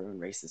clustered with their own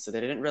races. So they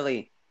didn't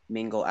really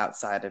mingle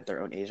outside of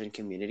their own Asian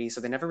community. So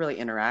they never really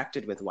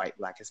interacted with white,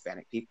 black,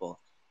 Hispanic people.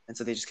 And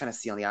so they just kind of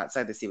see on the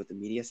outside, they see what the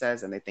media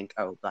says, and they think,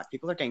 oh, black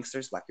people are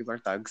gangsters, black people are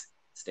thugs,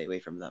 stay away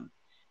from them.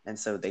 And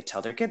so they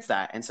tell their kids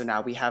that. And so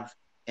now we have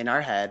in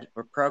our head,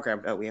 we're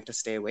programmed, oh, we have to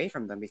stay away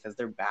from them because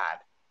they're bad.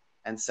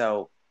 And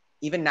so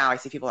even now, I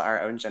see people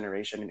our own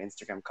generation in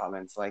Instagram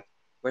comments like,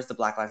 where's the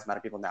Black Lives Matter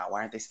people now?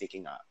 Why aren't they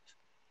speaking up?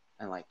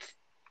 And like,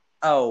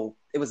 oh,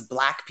 it was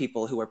black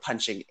people who were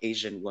punching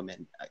Asian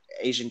women,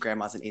 Asian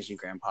grandmas and Asian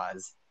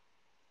grandpas.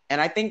 And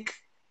I think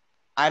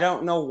I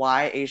don't know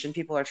why Asian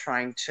people are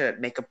trying to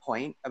make a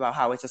point about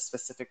how it's a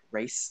specific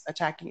race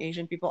attacking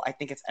Asian people. I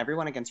think it's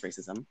everyone against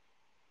racism.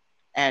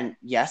 And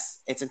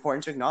yes, it's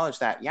important to acknowledge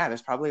that, yeah,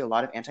 there's probably a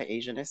lot of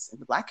anti-Asianists in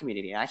the black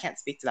community. And I can't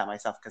speak to that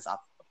myself because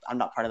I'm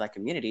not part of that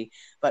community.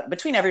 But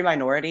between every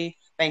minority,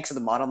 thanks to the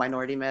model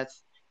minority myth,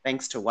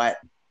 thanks to what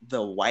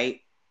the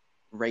white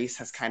race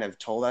has kind of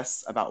told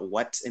us about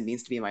what it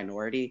means to be a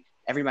minority,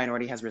 every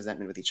minority has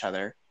resentment with each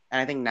other.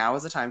 And I think now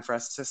is the time for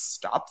us to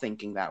stop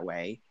thinking that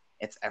way.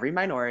 It's every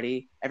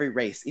minority, every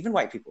race, even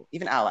white people,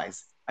 even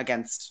allies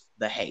against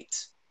the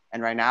hate.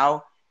 And right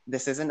now,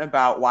 this isn't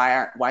about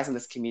why isn't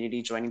this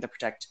community joining the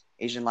Protect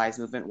Asian Lives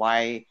movement?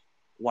 Why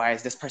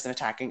is this person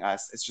attacking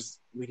us? It's just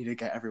we need to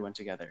get everyone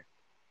together.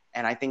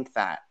 And I think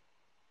that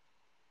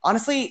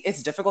honestly,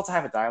 it's difficult to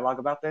have a dialogue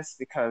about this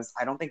because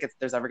I don't think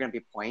there's ever going to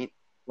be a point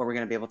where we're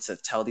going to be able to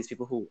tell these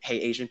people who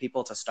hate Asian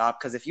people to stop.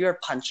 Because if you are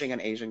punching an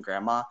Asian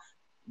grandma,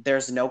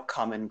 there's no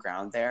common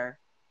ground there.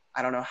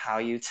 I don't know how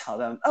you tell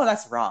them, oh,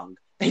 that's wrong.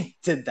 They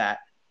did that.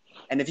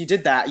 And if you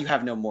did that, you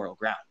have no moral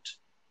ground.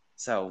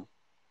 So,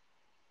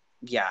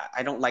 yeah,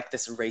 I don't like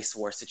this race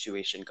war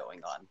situation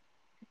going on.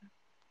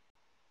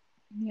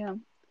 Yeah.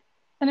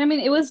 And I mean,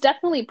 it was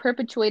definitely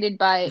perpetuated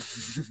by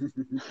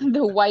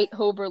the white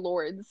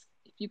overlords,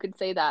 if you could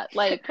say that.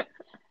 Like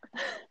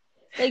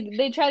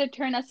they try to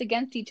turn us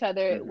against each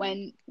other Mm-hmm.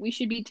 when we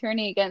should be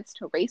turning against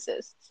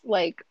racists.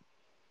 Like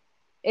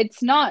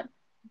it's not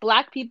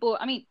black people.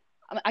 I mean,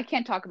 I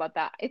can't talk about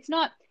that. It's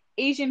not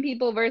Asian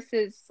people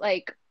versus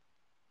like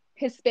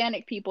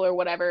Hispanic people or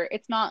whatever.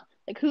 It's not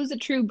like who's a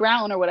true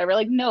brown or whatever.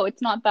 Like no,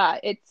 it's not that.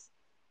 It's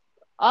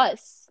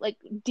us. Like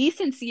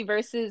decency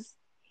versus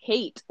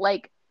hate.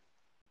 Like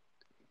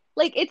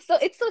it's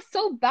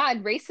so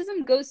bad.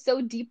 Racism goes so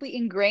deeply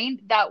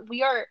ingrained that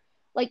we are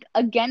like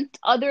against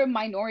other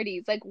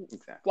minorities. Like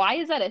Exactly. why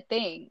is that a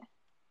thing?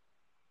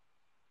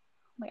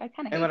 Like I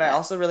kind of And hate what I that.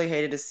 also really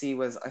hated to see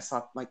was I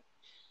saw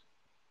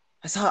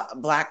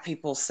black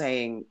people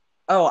saying,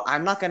 "Oh,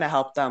 I'm not going to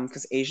help them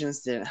because Asians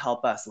didn't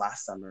help us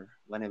last summer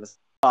when it was."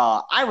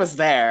 I was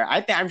there.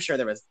 I'm sure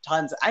there was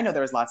tons. I know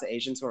there was lots of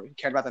Asians who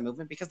cared about the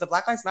movement because the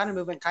Black Lives Matter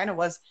movement kind of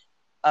was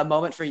a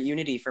moment for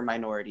unity for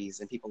minorities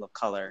and people of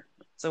color.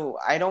 So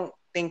I don't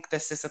think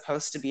this is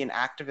supposed to be an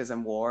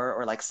activism war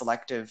or like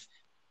selective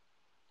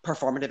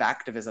performative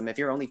activism. If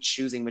you're only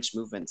choosing which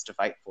movements to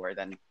fight for,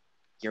 then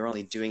you're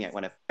only doing it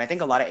when I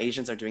think a lot of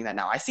Asians are doing that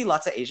now. I see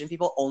lots of Asian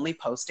people only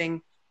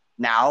posting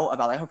now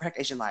about like, oh, protect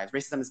Asian lives,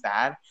 racism is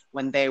bad,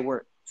 when they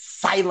were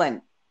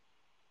silent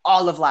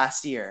all of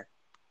last year.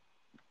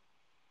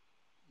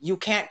 You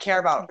can't care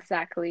about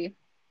Exactly.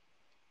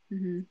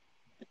 Hmm.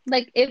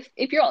 Like if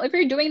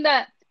you're doing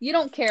that, you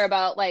don't care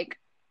about like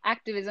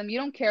activism. You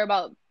don't care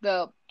about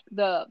the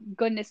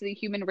goodness of the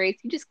human race.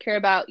 You just care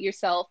about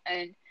yourself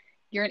and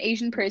you're an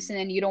Asian person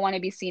and you don't want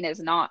to be seen as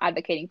not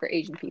advocating for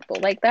Asian people.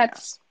 Like yeah.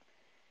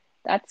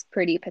 that's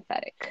pretty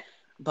pathetic.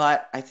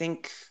 But I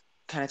think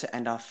kind of to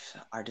end off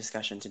our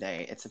discussion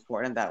today, it's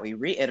important that we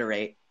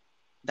reiterate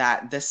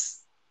that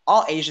this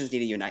all Asians need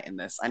to unite in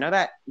this. I know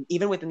that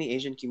even within the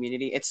Asian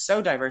community, it's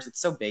so diverse, it's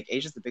so big.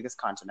 Asia's the biggest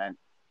continent.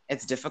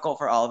 It's difficult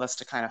for all of us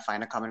to kind of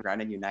find a common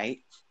ground and unite.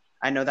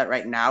 I know that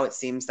right now it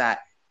seems that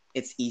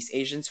it's East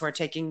Asians who are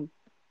taking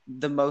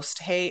the most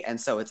hate, and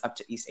so it's up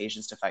to East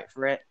Asians to fight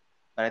for it.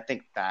 But I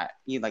think that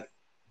like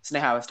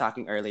Sneha was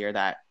talking earlier,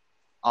 that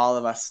all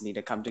of us need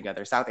to come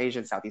together. South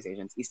Asians, Southeast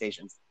Asians, East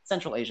Asians,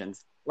 Central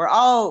Asians. We're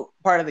all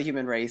part of the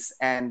human race,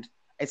 and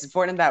it's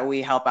important that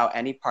we help out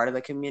any part of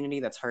the community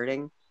that's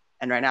hurting.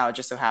 And right now, it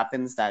just so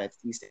happens that it's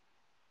East Asian,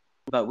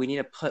 but we need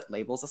to put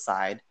labels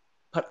aside,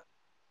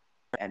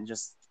 and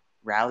just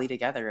rally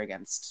together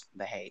against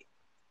the hate.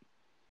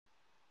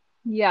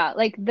 Yeah,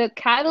 like the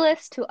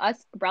catalyst to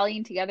us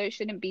rallying together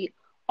shouldn't be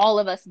all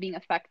of us being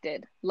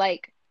affected.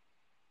 Like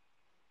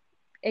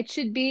it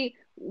should be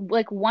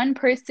like one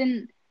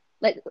person,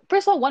 like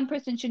first of all, one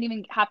person shouldn't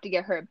even have to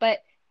get hurt. But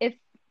if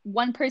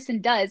one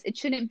person does, it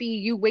shouldn't be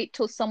you wait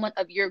till someone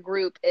of your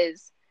group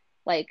is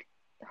like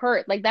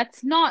hurt. Like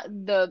that's not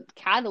the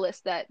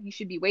catalyst that you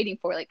should be waiting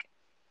for. Like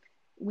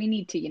we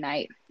need to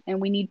unite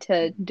and we need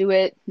to do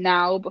it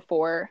now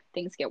before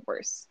things get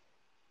worse.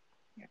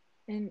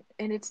 And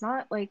it's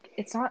not like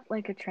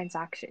a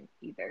transaction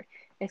either.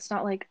 It's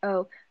not like,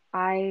 oh,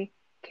 I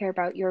care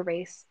about your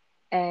race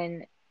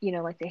and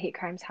like the hate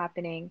crimes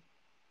happening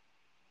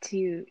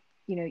to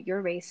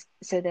your race,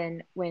 so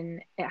then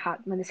when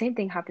the same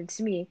thing happens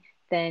to me,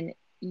 then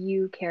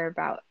you care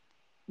about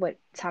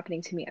what's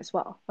happening to me as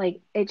well.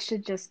 Like it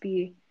should just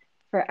be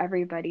for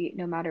everybody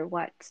no matter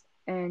what.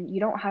 And you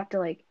don't have to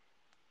like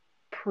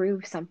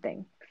prove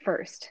something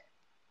first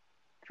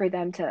for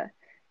them to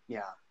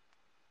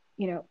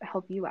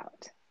help you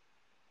out.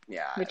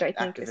 Yeah, which I think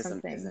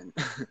activism is something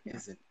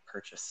isn't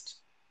purchased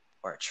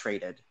or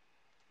traded.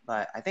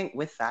 But I think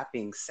with that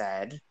being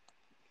said,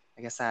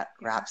 I guess that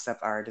wraps up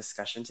our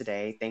discussion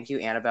today. Thank you,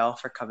 Annabelle,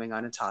 for coming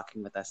on and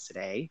talking with us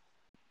today.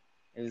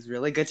 It was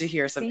really good to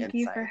hear some insight.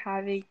 Thank you for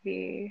having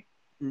me.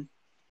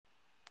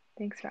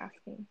 Thanks for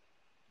asking.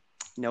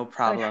 No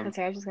problem. Oh,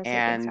 sorry, I was just going to say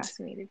thanks for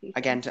asking me to be here.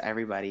 Again, to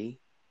everybody,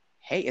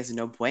 hate is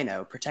no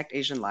bueno. Protect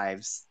Asian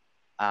lives.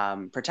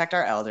 Protect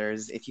our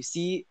elders. If you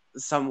see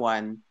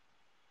someone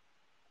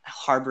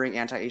harboring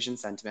anti-Asian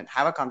sentiment,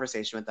 have a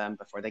conversation with them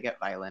before they get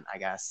violent, I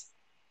guess.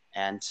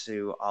 And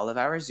to all of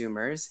our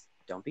Zoomers,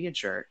 don't be a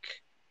jerk.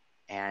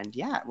 And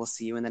yeah, we'll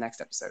see you in the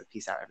next episode.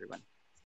 Peace out, everyone.